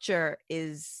structure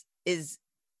is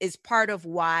part of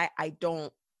why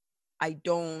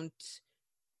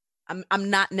I'm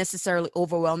not necessarily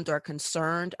overwhelmed or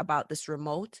concerned about this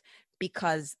remote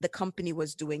because the company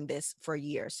was doing this for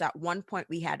years. So at one point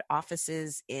we had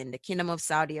offices in the Kingdom of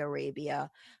Saudi Arabia,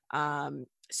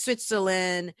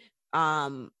 Switzerland,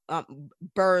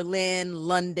 Berlin,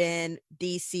 London,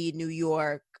 DC, New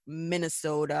York,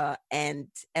 Minnesota, and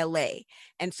LA.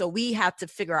 And so we had to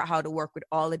figure out how to work with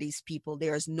all of these people.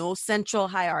 There's no central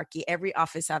hierarchy. Every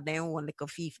office have their own like a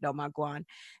fiefdom go on.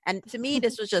 And to me,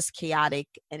 this was just chaotic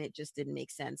and it just didn't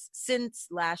make sense. Since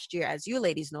last year, as you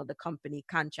ladies know, the company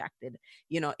contracted,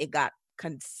 it got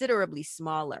considerably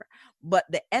smaller, but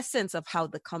the essence of how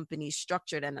the company is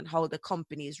structured and how the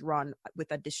company is run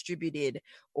with a distributed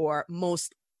or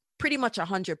pretty much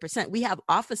 100%. We have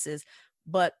offices,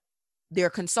 but they're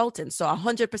consultants. So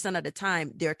 100% of the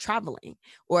time they're traveling,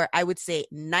 or I would say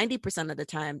 90% of the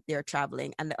time they're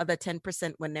traveling. And the other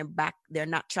 10% when they're back, they're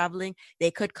not traveling.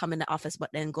 They could come in the office, but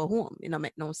then go home,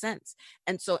 make no sense.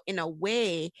 And so in a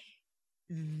way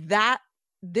that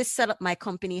this setup my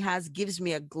company has gives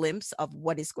me a glimpse of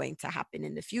what is going to happen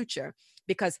in the future.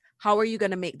 Because how are you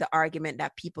going to make the argument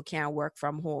that people can't work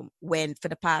from home when for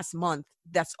the past month,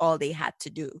 that's all they had to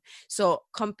do? So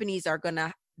companies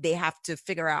they have to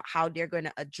figure out how they're going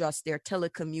to adjust their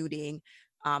telecommuting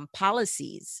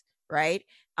policies, right?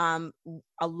 A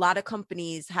lot of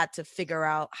companies had to figure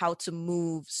out how to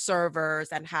move servers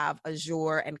and have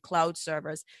Azure and cloud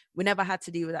servers. We never had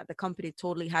to deal with that. The company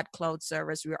totally had cloud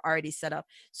servers. We were already set up.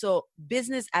 So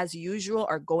business as usual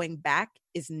or going back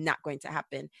is not going to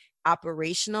happen.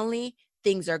 Operationally,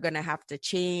 things are going to have to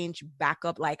change back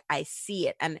up like I see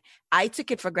it. And I took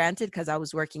it for granted because I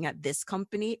was working at this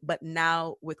company. But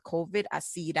now with COVID, I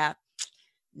see that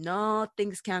no,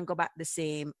 things can't go back the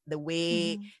same. The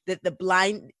way that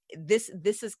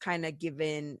this is kind of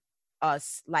given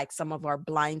us like some of our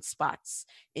blind spots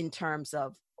in terms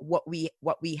of what we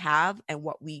have and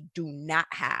what we do not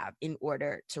have in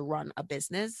order to run a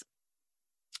business.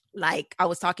 Like I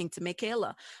was talking to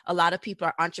Michaela, a lot of people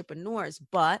are entrepreneurs,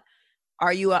 but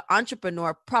are you an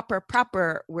entrepreneur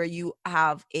proper where you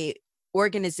have a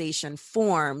organization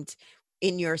formed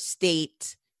in your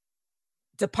state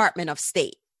Department of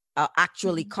State,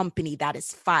 actually company that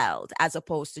is filed, as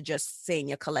opposed to just saying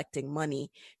you're collecting money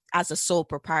as a sole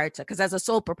proprietor? Because as a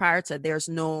sole proprietor, there's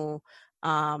no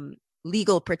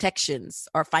legal protections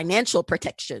or financial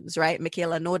protections, right?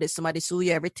 Michaela noticed somebody sue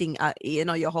you, everything,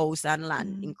 your house and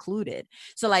land included.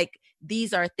 So like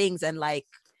these are things, and like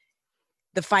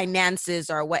the finances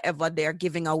or whatever they're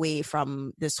giving away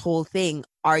from this whole thing,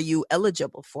 are you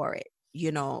eligible for it?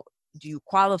 Do you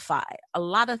qualify? A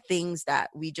lot of things that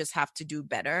we just have to do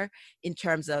better in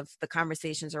terms of the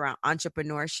conversations around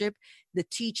entrepreneurship, the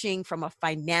teaching from a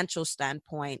financial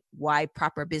standpoint, why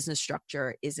proper business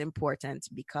structure is important.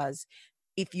 Because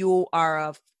if you are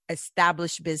a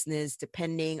established business,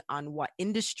 depending on what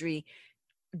industry,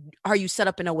 are you set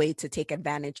up in a way to take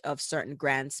advantage of certain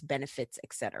grants, benefits,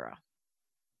 etc.?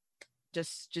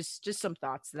 Just some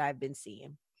thoughts that I've been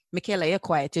seeing. Michaela, you're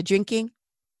quiet. You're drinking?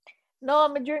 No,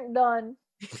 my drink done.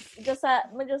 just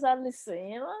listen,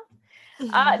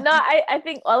 No, I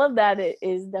think all of that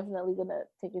is definitely gonna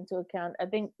take into account. I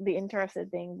think the interesting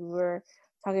thing we were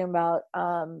talking about,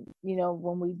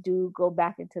 when we do go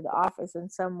back into the office,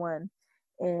 and someone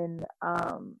in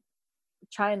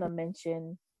China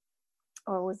mentioned,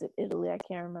 or was it Italy? I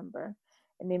can't remember.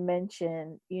 And they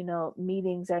mentioned,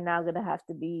 meetings are now gonna have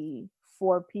to be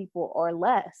 4 people or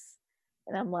less,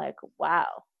 And I'm like,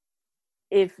 wow,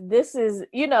 if this is,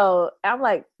 I'm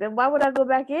like, then why would I go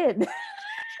back in?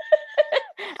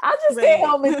 I'll just stay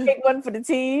home and take one for the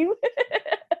team.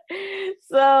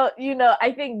 So,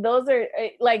 I think those are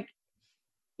like,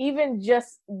 even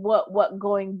just what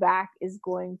going back is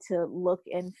going to look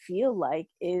and feel like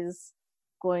is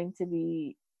going to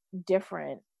be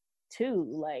different too.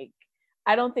 Like,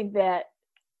 I don't think that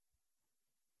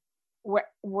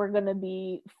we're going to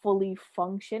be fully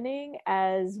functioning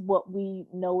as what we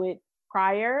know it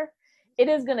prior. It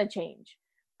is going to change.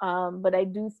 But I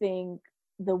do think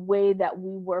the way that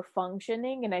we were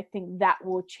functioning, and I think that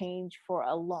will change for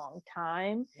a long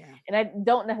time. Yeah. And I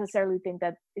don't necessarily think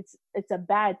that it's a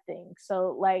bad thing.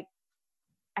 So like,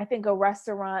 I think a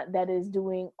restaurant that is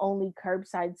doing only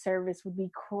curbside service would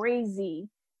be crazy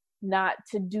not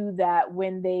to do that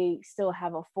when they still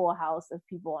have a full house of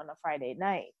people on a Friday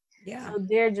night. Yeah. So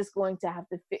they're just going to have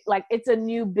to like, it's a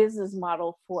new business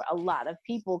model for a lot of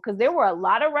people, because there were a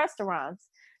lot of restaurants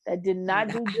that did not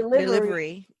do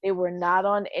delivery. They were not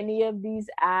on any of these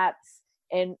apps.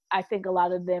 And I think a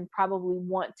lot of them probably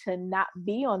want to not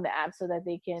be on the app so that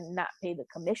they can not pay the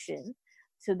commission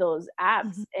to those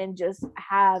apps and just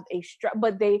have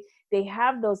but they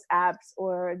have those apps,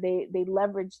 or they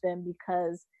leverage them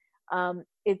because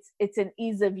it's an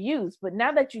ease of use. But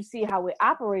now that you see how it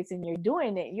operates and you're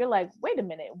doing it, you're like, wait a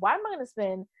minute, why am I going to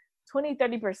spend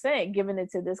 20-30% giving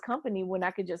it to this company when I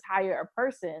could just hire a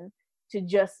person to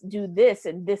just do this,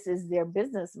 and this is their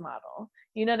business model?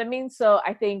 You know what I mean? So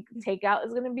I think takeout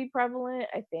is going to be prevalent.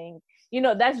 I think,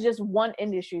 that's just one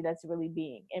industry that's really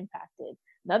being impacted.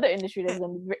 Another industry that's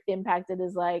going to be impacted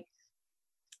is like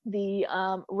the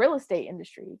real estate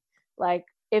industry. Like,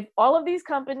 if all of these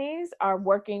companies are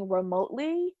working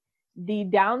remotely, the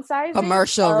downsizing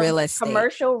commercial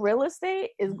real estate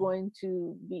is going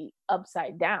to be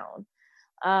upside down.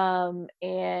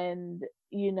 And,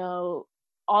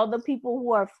 all the people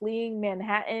who are fleeing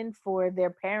Manhattan for their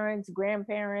parents,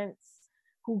 grandparents,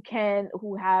 who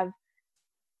have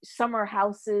summer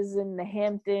houses in the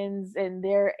Hamptons and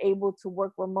they're able to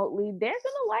work remotely, they're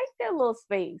gonna like their little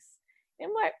space. And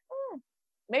I'm like,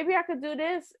 maybe I could do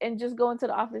this and just go into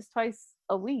the office twice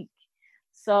a week.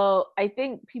 So I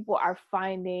think people are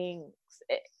finding,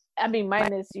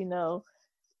 minus,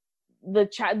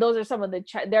 those are some of the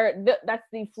that's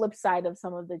the flip side of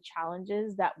some of the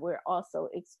challenges that we're also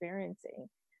experiencing.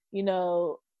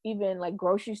 Even like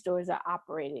grocery stores are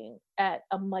operating at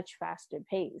a much faster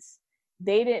pace.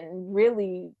 They didn't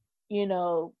really,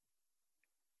 or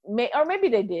maybe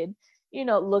they did,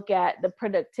 look at the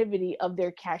productivity of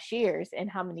their cashiers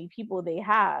and how many people they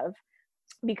have,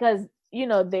 because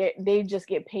they just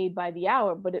get paid by the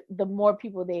hour. But the more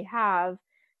people they have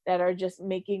that are just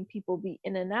making people be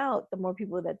in and out, the more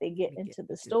people that they get into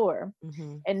the store.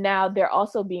 And now they're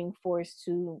also being forced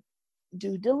to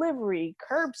do delivery,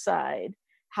 curbside.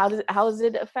 How is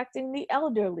it affecting the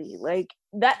elderly? Like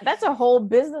that's a whole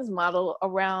business model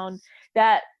around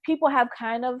that people have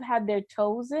kind of had their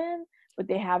toes in, but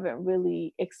they haven't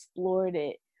really explored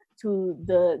it to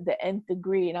the nth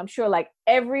degree. And I'm sure like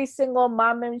every single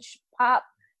mom and pop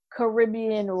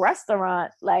Caribbean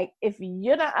restaurant, like if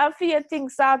you're not after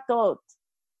things sort out,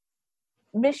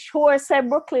 Miss Shore said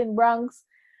Brooklyn, Bronx,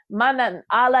 man, and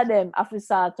all of them have to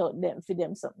sort out them for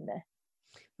them something there.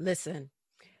 Listen,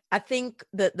 I think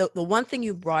the one thing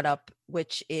you brought up,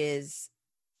 which is,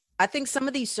 I think some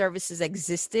of these services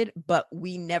existed, but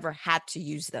we never had to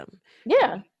use them.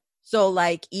 Yeah. So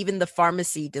like even the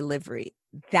pharmacy delivery,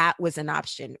 that was an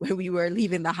option when we were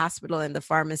leaving the hospital and the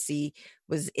pharmacy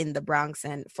was in the Bronx,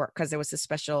 and because there was a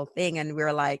special thing, and we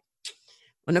were like,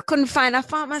 when I couldn't find a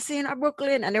pharmacy in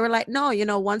Brooklyn, and they were like, no,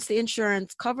 once the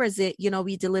insurance covers it,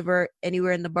 we deliver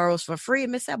anywhere in the boroughs for free.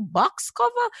 And I said, box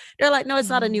cover? They're like, no, it's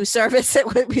not a new service.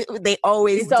 They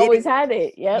always had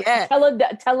it. Yep. Yeah.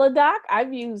 Teledoc.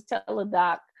 I've used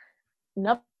Teledoc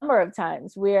number of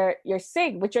times where you're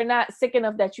sick, but you're not sick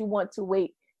enough that you want to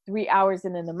wait 3 hours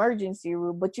in an emergency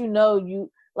room, but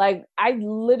I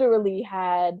literally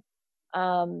had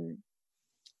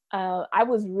I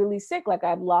was really sick, like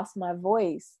I'd lost my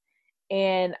voice,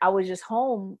 and I was just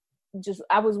home,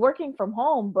 I was working from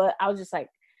home, but I was just like,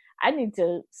 I need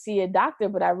to see a doctor,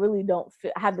 but I really don't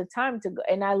have the time to go.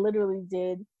 And I literally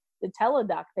did the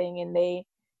Teledoc thing, and they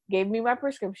gave me my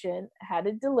prescription, had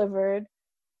it delivered,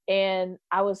 and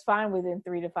I was fine within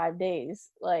 3 to 5 days.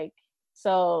 Like,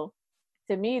 so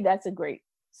to me, that's a great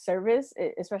service,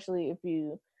 especially if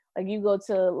you go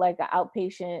to like an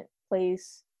outpatient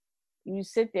place, you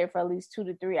sit there for at least 2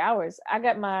 to 3 hours. I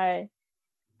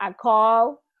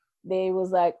call, they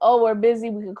was like, oh, we're busy,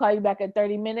 we can call you back in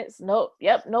 30 minutes. Nope.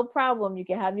 Yep, no problem. You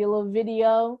can have your little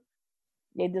video.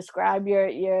 They describe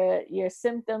your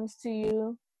symptoms to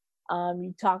you.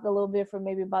 You talk a little bit for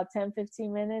maybe about 10,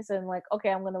 15 minutes and like, okay,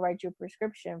 I'm going to write you a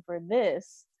prescription for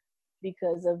this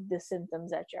because of the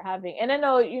symptoms that you're having. And I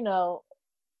know, you know,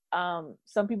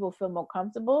 some people feel more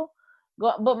comfortable,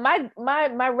 but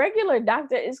my regular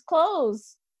doctor is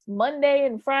closed Monday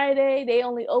and Friday. They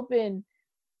only open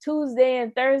Tuesday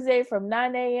and Thursday from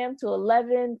 9 a.m. to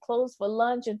 11, closed for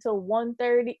lunch until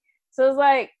 1:30. So it's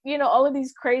like, you know, all of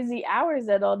these crazy hours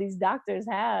that all these doctors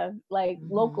have, like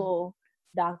local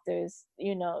doctors,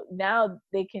 you know, now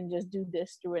they can just do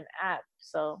this through an app.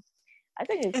 So I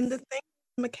think it's... And the thing,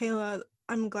 Michaela,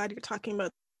 I'm glad you're talking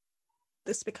about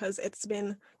this because it's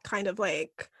been kind of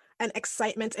like an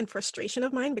excitement and frustration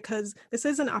of mine, because this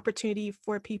is an opportunity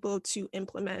for people to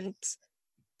implement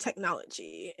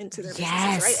technology into their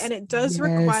businesses, right? And it does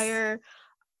require,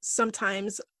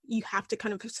 sometimes you have to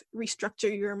kind of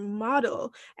restructure your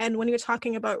model. And when you're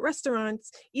talking about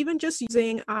restaurants, even just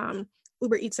using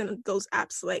Uber Eats and those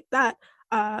apps like that,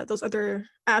 those other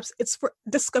apps, it's for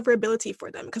discoverability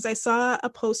for them. Because I saw a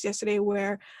post yesterday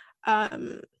where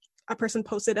a person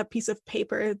posted a piece of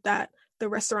paper that the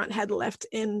restaurant had left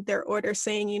in their order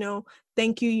saying, you know,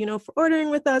 thank you, you know, for ordering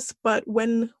with us, but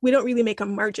when we don't really make a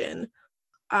margin,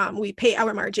 we pay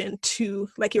our margin to,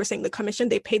 like you were saying, the commission.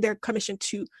 They pay their commission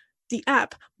to the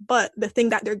app, but the thing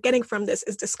that they're getting from this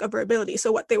is discoverability.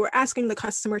 So what they were asking the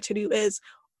customer to do is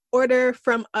order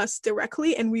from us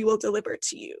directly and we will deliver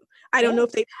to you. I don't know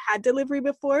if they've had delivery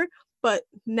before, but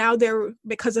now they're,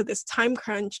 because of this time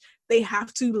crunch, they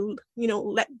have to, you know,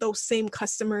 let those same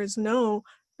customers know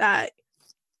that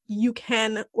you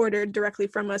can order directly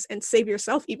from us and save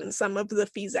yourself even some of the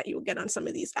fees that you will get on some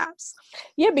of these apps.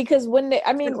 Yeah, because when they,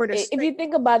 I mean, if you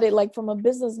think about it, like from a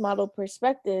business model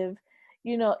perspective,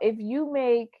 you know, if you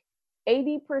make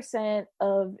 80%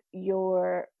 of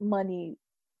your money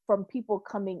from people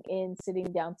coming in,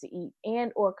 sitting down to eat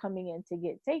and or coming in to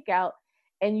get takeout,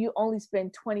 and you only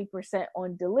spend 20%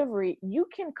 on delivery, you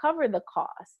can cover the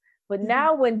cost. But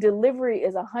now when delivery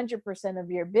is 100%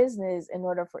 of your business, in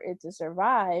order for it to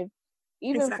survive,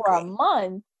 even for a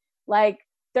month, like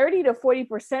 30 to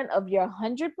 40% of your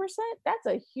 100%, that's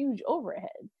a huge overhead.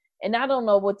 And I don't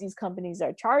know what these companies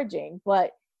are charging,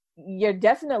 but you're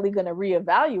definitely going to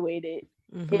reevaluate it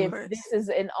if this is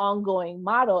an ongoing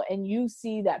model and you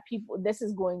see that this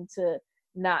is going to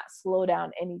not slow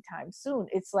down anytime soon.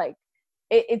 It's like,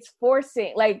 it's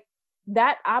forcing, like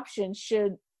that option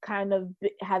should kind of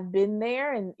have been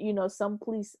there. And, you know, some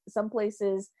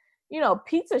places, you know,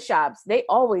 pizza shops, they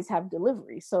always have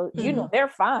delivery. So, you know, they're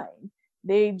fine.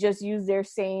 They just use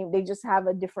they just have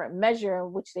a different measure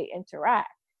in which they interact.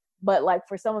 But like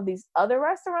for some of these other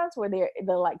restaurants where they're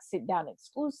like sit down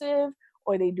exclusive,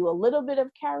 or they do a little bit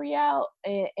of carry out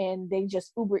and they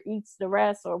just Uber Eats the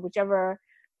rest, or whichever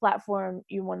platform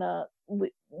you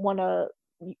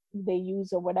they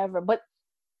use or whatever. But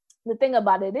the thing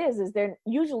about it is they're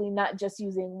usually not just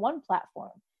using one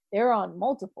platform. They're on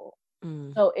multiple.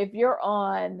 So if you're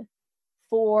on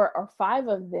 4 or 5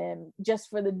 of them, just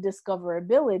for the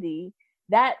discoverability,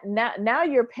 that now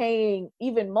you're paying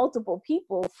even multiple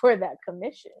people for that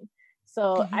commission.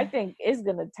 So I think it's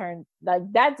going to turn, like,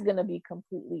 that's going to be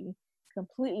completely,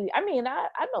 I mean, I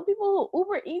know people who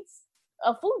Uber Eats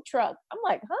a food truck. I'm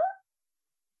like, huh?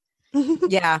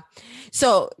 Yeah.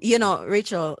 So, you know,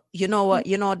 Rachel, you know what,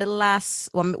 the last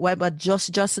one, what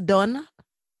just done,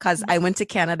 because I went to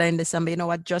Canada in December. You know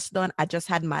what just done? I just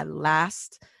had my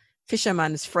last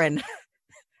fisherman's friend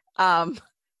cough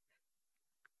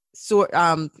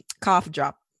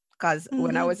drop, because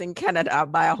when I was in Canada, I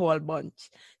buy a whole bunch.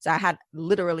 So I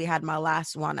literally had my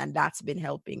last one, and that's been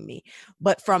helping me.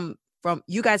 But from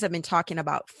you guys have been talking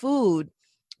about food,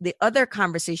 the other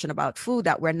conversation about food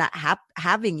that we're not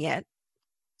having yet,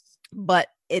 but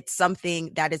it's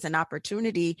something that is an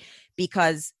opportunity,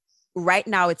 because right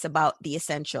now it's about the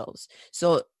essentials.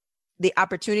 So the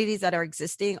opportunities that are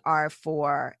existing are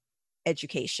for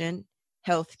education,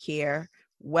 healthcare,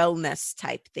 wellness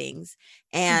type things.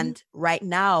 And right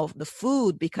now the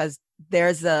food, because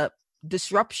there's a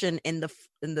disruption in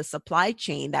the supply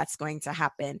chain that's going to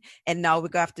happen, and now we're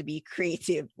going to have to be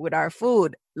creative with our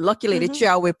food. Luckily the two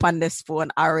are on this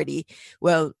phone already.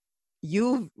 Well,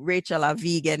 you, Rachel, are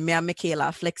vegan, me and Michaela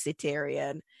are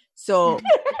flexitarian, so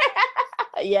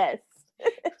yes.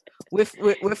 we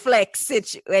flex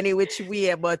it any which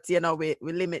way, but we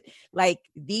limit. Like,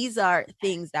 these are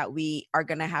things that we are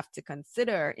gonna have to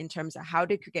consider in terms of how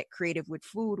to get creative with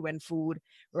food when food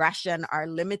ration are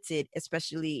limited,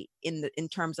 especially in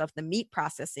terms of the meat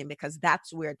processing, because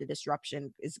that's where the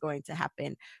disruption is going to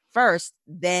happen first.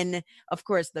 Then of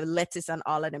course the lettuce and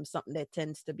all of them, something that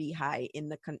tends to be high in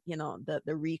the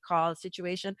recall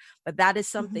situation, but that is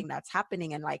something that's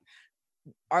happening. And like,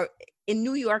 in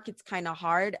New York, it's kind of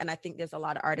hard. And I think there's a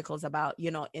lot of articles about,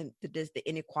 the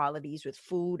inequalities with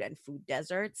food and food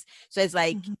deserts. So it's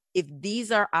like, if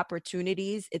these are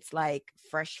opportunities, it's like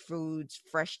fresh foods,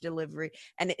 fresh delivery.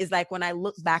 And it's like, when I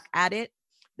look back at it,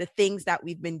 the things that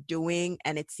we've been doing,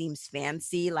 and it seems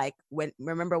fancy, like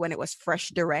remember when it was Fresh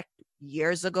Direct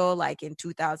years ago, like in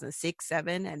 2006,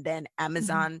 7, and then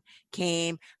Amazon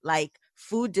came, like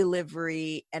food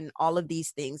delivery and all of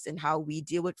these things, and how we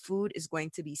deal with food is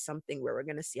going to be something where we're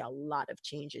going to see a lot of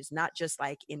changes, not just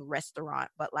like in restaurant,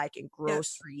 but like in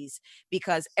groceries,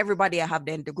 because everybody have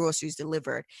the groceries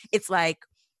delivered. It's like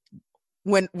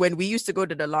when we used to go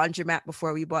to the laundromat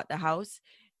before we bought the house,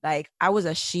 like I was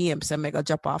ashamed to make a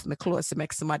drop off my clothes to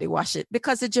make somebody wash it,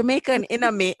 because the Jamaican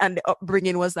in me and the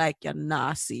upbringing was like, you're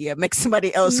nasty, you make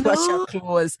somebody else wash your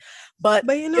clothes. But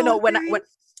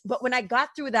when I got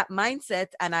through that mindset,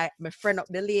 and my friend up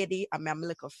the lady, I'm a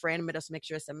little friend, me just make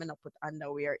sure I'm not put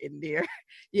underwear in there,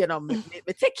 me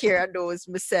take care of those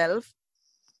myself.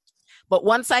 But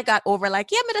once I got over,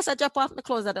 like, me just drop off my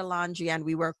clothes at the laundry, and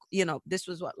we were, this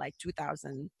was what, like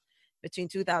between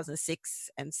 2006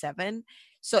 and 7.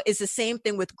 So it's the same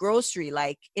thing with grocery.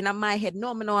 Like in my head, no,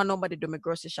 I don't want nobody do my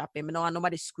grocery shopping. I don't want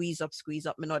nobody squeeze up.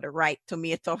 I know the right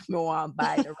tomato, I want to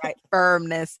buy the right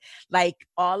firmness. Like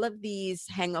all of these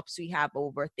hang-ups we have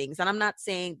over things. And I'm not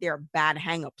saying they're bad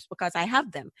hang-ups, because I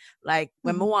have them. Like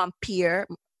when I want pear,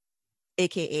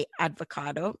 aka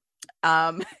avocado,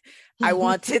 I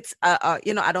want it, I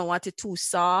don't want it too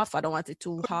soft. I don't want it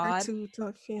too hard. Too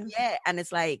tough, yeah. Yeah. And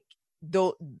it's like,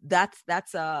 though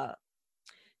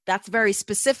that's very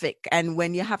specific. And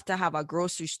when you have to have a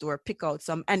grocery store pick out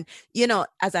some, and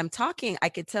as I'm talking, I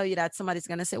could tell you that somebody's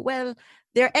gonna say, well,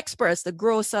 they're experts, the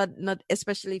grocer, not,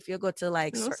 especially if you go to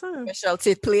like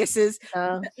specialty places.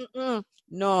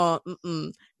 No,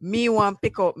 me want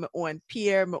pick up my own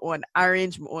pear, my own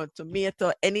orange, my own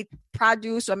tomato, any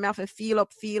produce. So I have to feel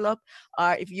up.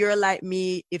 Or if you're like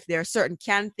me, if there are certain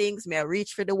canned things, may I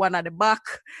reach for the one at the back,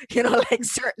 like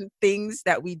certain things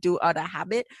that we do out of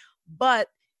habit. But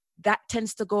that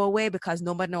tends to go away because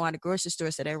nobody know at the grocery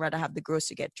store, so they rather have the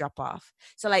grocery get drop off.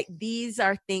 So like, these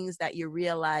are things that you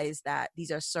realize that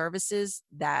these are services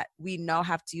that we now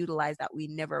have to utilize that we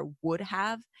never would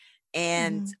have.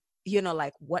 And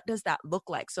like, what does that look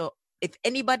like? So if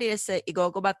anybody has said go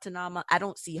back to normal, I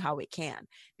don't see how it can,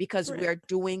 because we're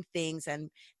doing things and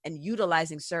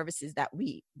utilizing services that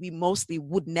we mostly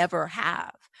would never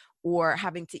have, or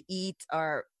having to eat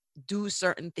or do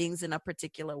certain things in a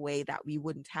particular way that we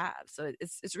wouldn't have. So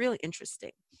it's really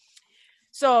interesting.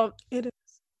 So it is.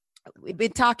 We've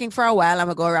been talking for a while. I'm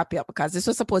gonna go wrap it up, because this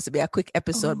was supposed to be a quick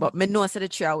episode, but me know the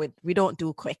trail we don't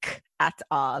do quick at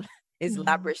all. It's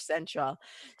Labrish Central.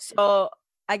 So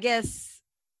I guess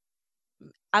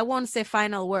I won't say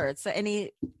final words. So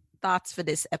any thoughts for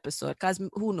this episode? Because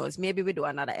who knows? Maybe we do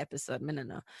another episode. I don't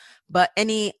know. But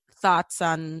any thoughts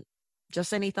on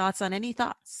any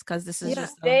thoughts? Because this is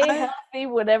just stay healthy,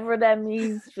 whatever that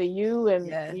means for you,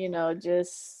 and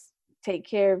just take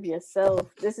care of yourself.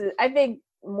 This is, I think,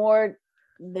 more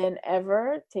than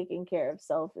ever, taking care of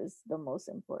self is the most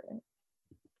important.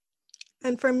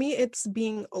 And for me, it's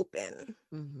being open,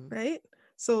 right?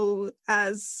 So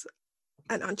as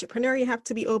an entrepreneur, you have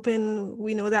to be open.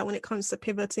 We know that when it comes to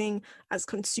pivoting, as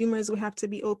consumers, we have to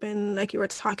be open, like you were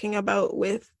talking about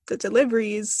with the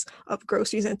deliveries of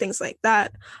groceries and things like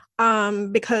that.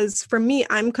 Because for me,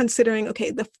 I'm considering,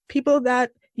 the people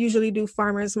that usually do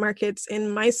farmers markets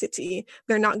in my city,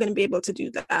 they're not going to be able to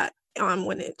do that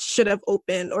when it should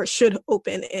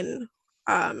open in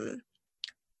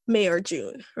May or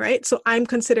June, right? So I'm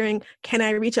considering, can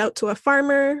I reach out to a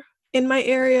farmer in my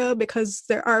area, because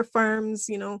there are farms,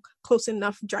 close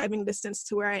enough driving distance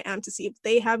to where I am, to see if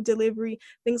they have delivery,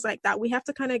 things like that. We have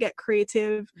to kind of get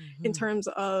creative in terms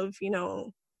of,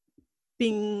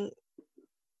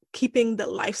 keeping the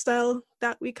lifestyle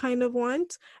that we kind of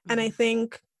want. And I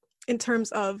think in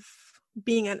terms of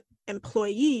being an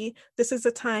employee, this is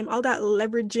a time, all that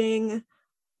leveraging,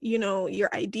 your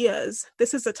ideas,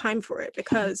 this is a time for it,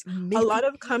 because a lot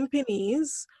of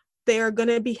companies, they are going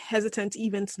to be hesitant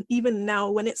even now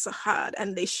when it's hard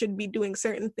and they should be doing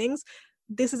certain things.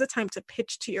 this is a time to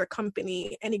pitch to your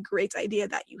company any great idea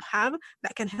that you have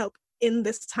that can help in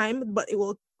this time, but it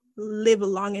will live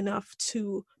long enough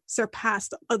to surpass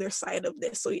the other side of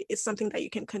this. So it's something that you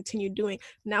can continue doing.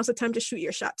 Now's the time to shoot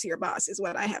your shot to your boss, is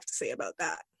what I have to say about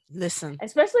that. Listen,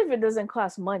 especially if it doesn't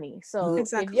cost money. So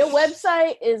exactly. If your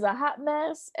website is a hot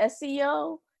mess,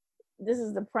 SEO, this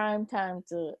is the prime time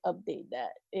to update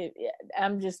that.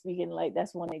 I'm just speaking like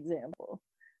that's one example.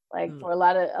 Like for a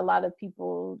lot of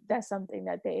people, that's something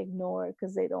that they ignore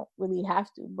because they don't really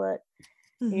have to. But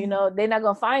you know, they're not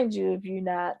gonna find you if you're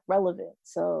not relevant.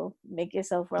 So make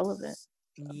yourself relevant.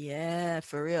 Yeah,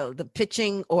 for real. The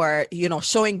pitching or, you know,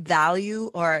 showing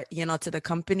value or, you know, to the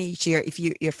company, if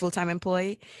you're a full-time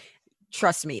employee,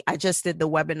 trust me, I just did the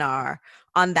webinar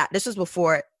on that. This was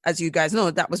before, as you guys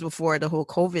know, that was before the whole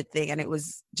COVID thing. And it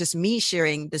was just me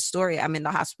sharing the story. I'm in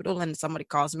the hospital and somebody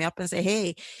calls me up and say,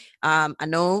 hey, I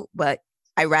know, but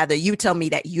I rather you tell me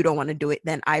that you don't want to do it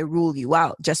than I rule you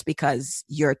out just because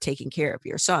you're taking care of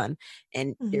your son.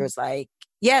 And there was like,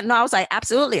 yeah, no, I was like,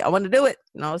 absolutely, I want to do it.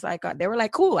 And I was like, they were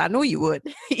like, cool, I knew you would,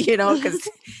 you know,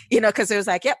 because it was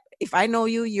like, yep, if I know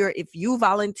you, if you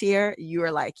volunteer,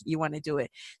 you're like, you want to do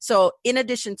it. So in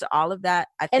addition to all of that,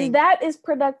 I think. And that is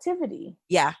productivity.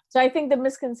 Yeah. So I think the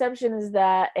misconception is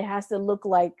that it has to look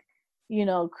like, you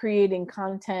know, creating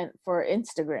content for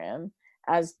Instagram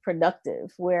as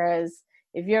productive. Whereas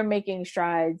if you're making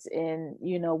strides in,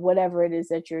 you know, whatever it is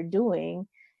that you're doing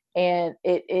and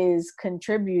it is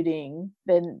contributing,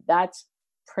 then that's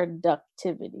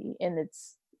productivity. And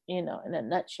it's, you know, in a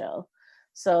nutshell.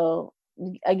 So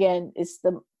again, it's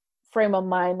the frame of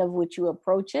mind of which you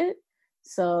approach it.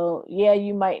 So yeah,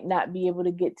 you might not be able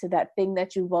to get to that thing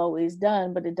that you've always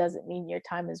done, but it doesn't mean your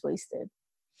time is wasted.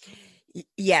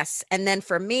 Yes. And then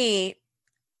for me,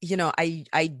 you know,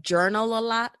 I journal a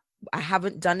lot. I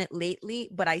haven't done it lately,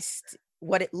 but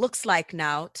what it looks like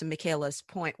now, to Michaela's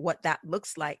point, what that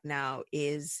looks like now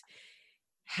is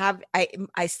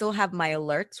I still have my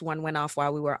alerts. One went off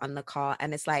while we were on the call,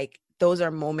 and it's like, those are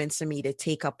moments for me to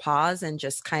take a pause and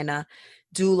just kind of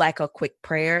do like a quick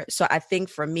prayer. So I think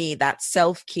for me, that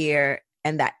self-care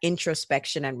and that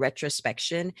introspection and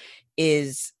retrospection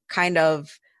is kind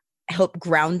of help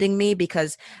grounding me,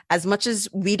 because as much as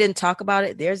we didn't talk about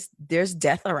it, there's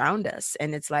death around us,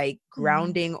 and it's like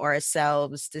grounding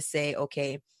ourselves to say,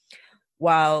 okay,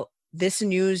 while this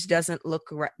news doesn't look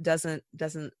right, doesn't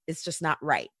it's just not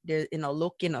right, there's in a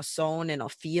look, in a sound, in a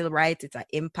feel right, it's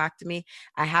impact me.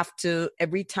 I have to,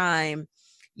 every time,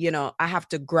 you know, I have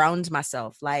to ground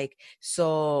myself. Like,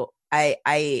 so I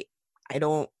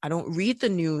don't read the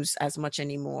news as much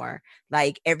anymore.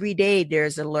 Like every day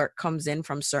there's alert comes in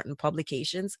from certain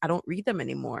publications. I don't read them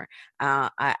anymore.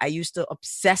 I used to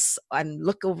obsess and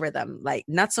look over them, like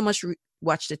not so much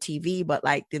watch the TV, but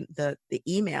like the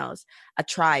emails. I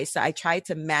try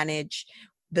to manage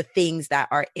the things that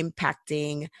are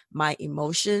impacting my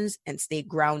emotions and stay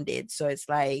grounded. So it's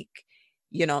like,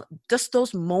 you know, just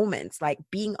those moments, like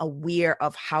being aware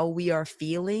of how we are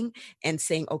feeling and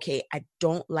saying, okay, I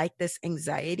don't like this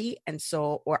anxiety. And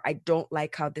so, or I don't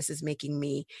like how this is making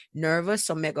me nervous.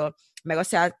 So me go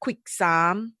say a quick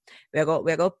psalm. We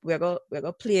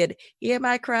go play it. Hear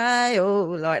my cry, oh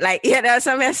Lord. Like, you know,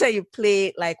 something I say you play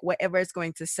it, like whatever is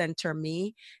going to center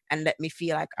me and let me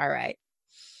feel like, all right,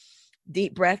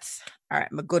 deep breaths, all right,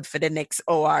 I'm good for the next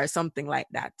hour or something like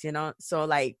that, you know. So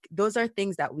like those are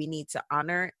things that we need to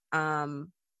honor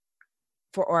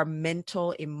for our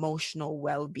mental, emotional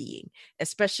well-being,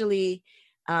 especially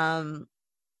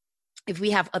if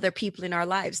we have other people in our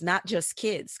lives, not just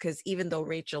kids, because even though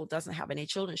Rachel doesn't have any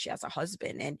children, she has a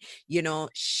husband, and you know,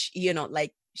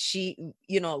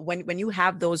 when you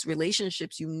have those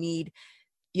relationships, you need,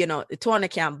 you know, the two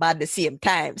can't bad the same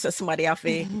time. So somebody have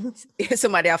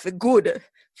a good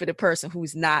for the person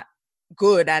who's not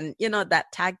good, and you know,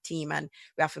 that tag team, and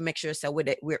we have to make sure so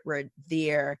we're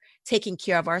there taking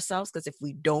care of ourselves, because if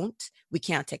we don't, we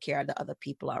can't take care of the other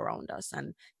people around us,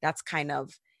 and that's kind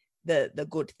of the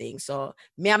good thing. So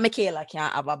me and Michaela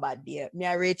can't have a bad day. Me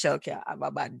and Rachel can't have a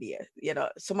bad day. You know,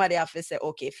 somebody have to say,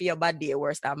 okay, for your bad day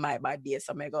worse than my bad day,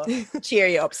 so me go cheer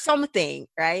you up, something,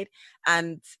 right?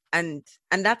 And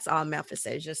that's all me have to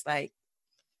say. Just like,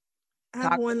 I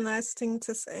have one last thing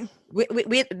to say.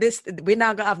 We're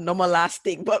not gonna have no more last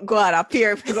thing, but go on up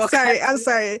here. I'm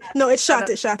sorry. No, it's shot.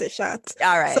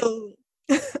 All right. So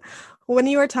when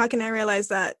you were talking, I realized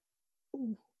that,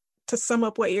 to sum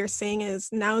up what you're saying, is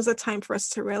now is a time for us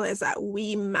to realize that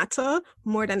we matter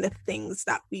more than the things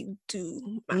that we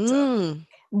do matter.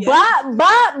 It's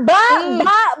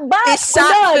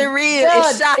shot for real.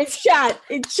 It's shot.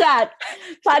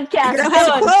 Podcast. Girl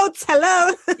has quotes.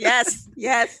 Hello.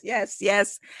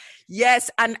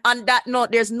 Yes. And on that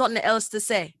note, there's nothing else to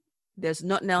say.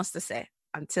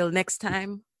 Until next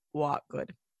time, walk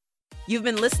good. You've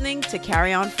been listening to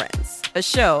Carry On Friends, a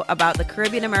show about the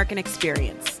Caribbean American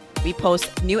experience. We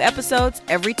post new episodes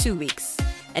every 2 weeks.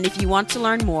 And if you want to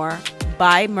learn more,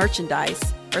 buy merchandise,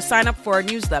 or sign up for our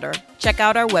newsletter, check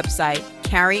out our website,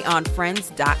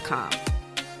 carryonfriends.com.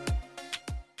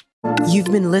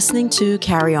 You've been listening to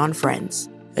Carry On Friends,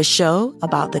 a show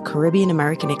about the Caribbean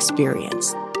American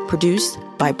experience, produced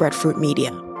by Breadfruit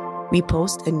Media. We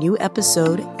post a new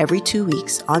episode every 2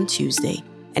 weeks on Tuesday.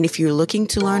 And if you're looking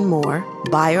to learn more,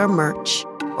 buy our merch,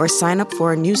 or sign up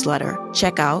for a newsletter,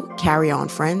 check out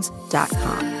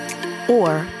carryonfriends.com.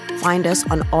 Or find us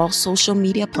on all social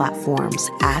media platforms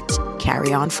at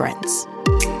Carry On Friends.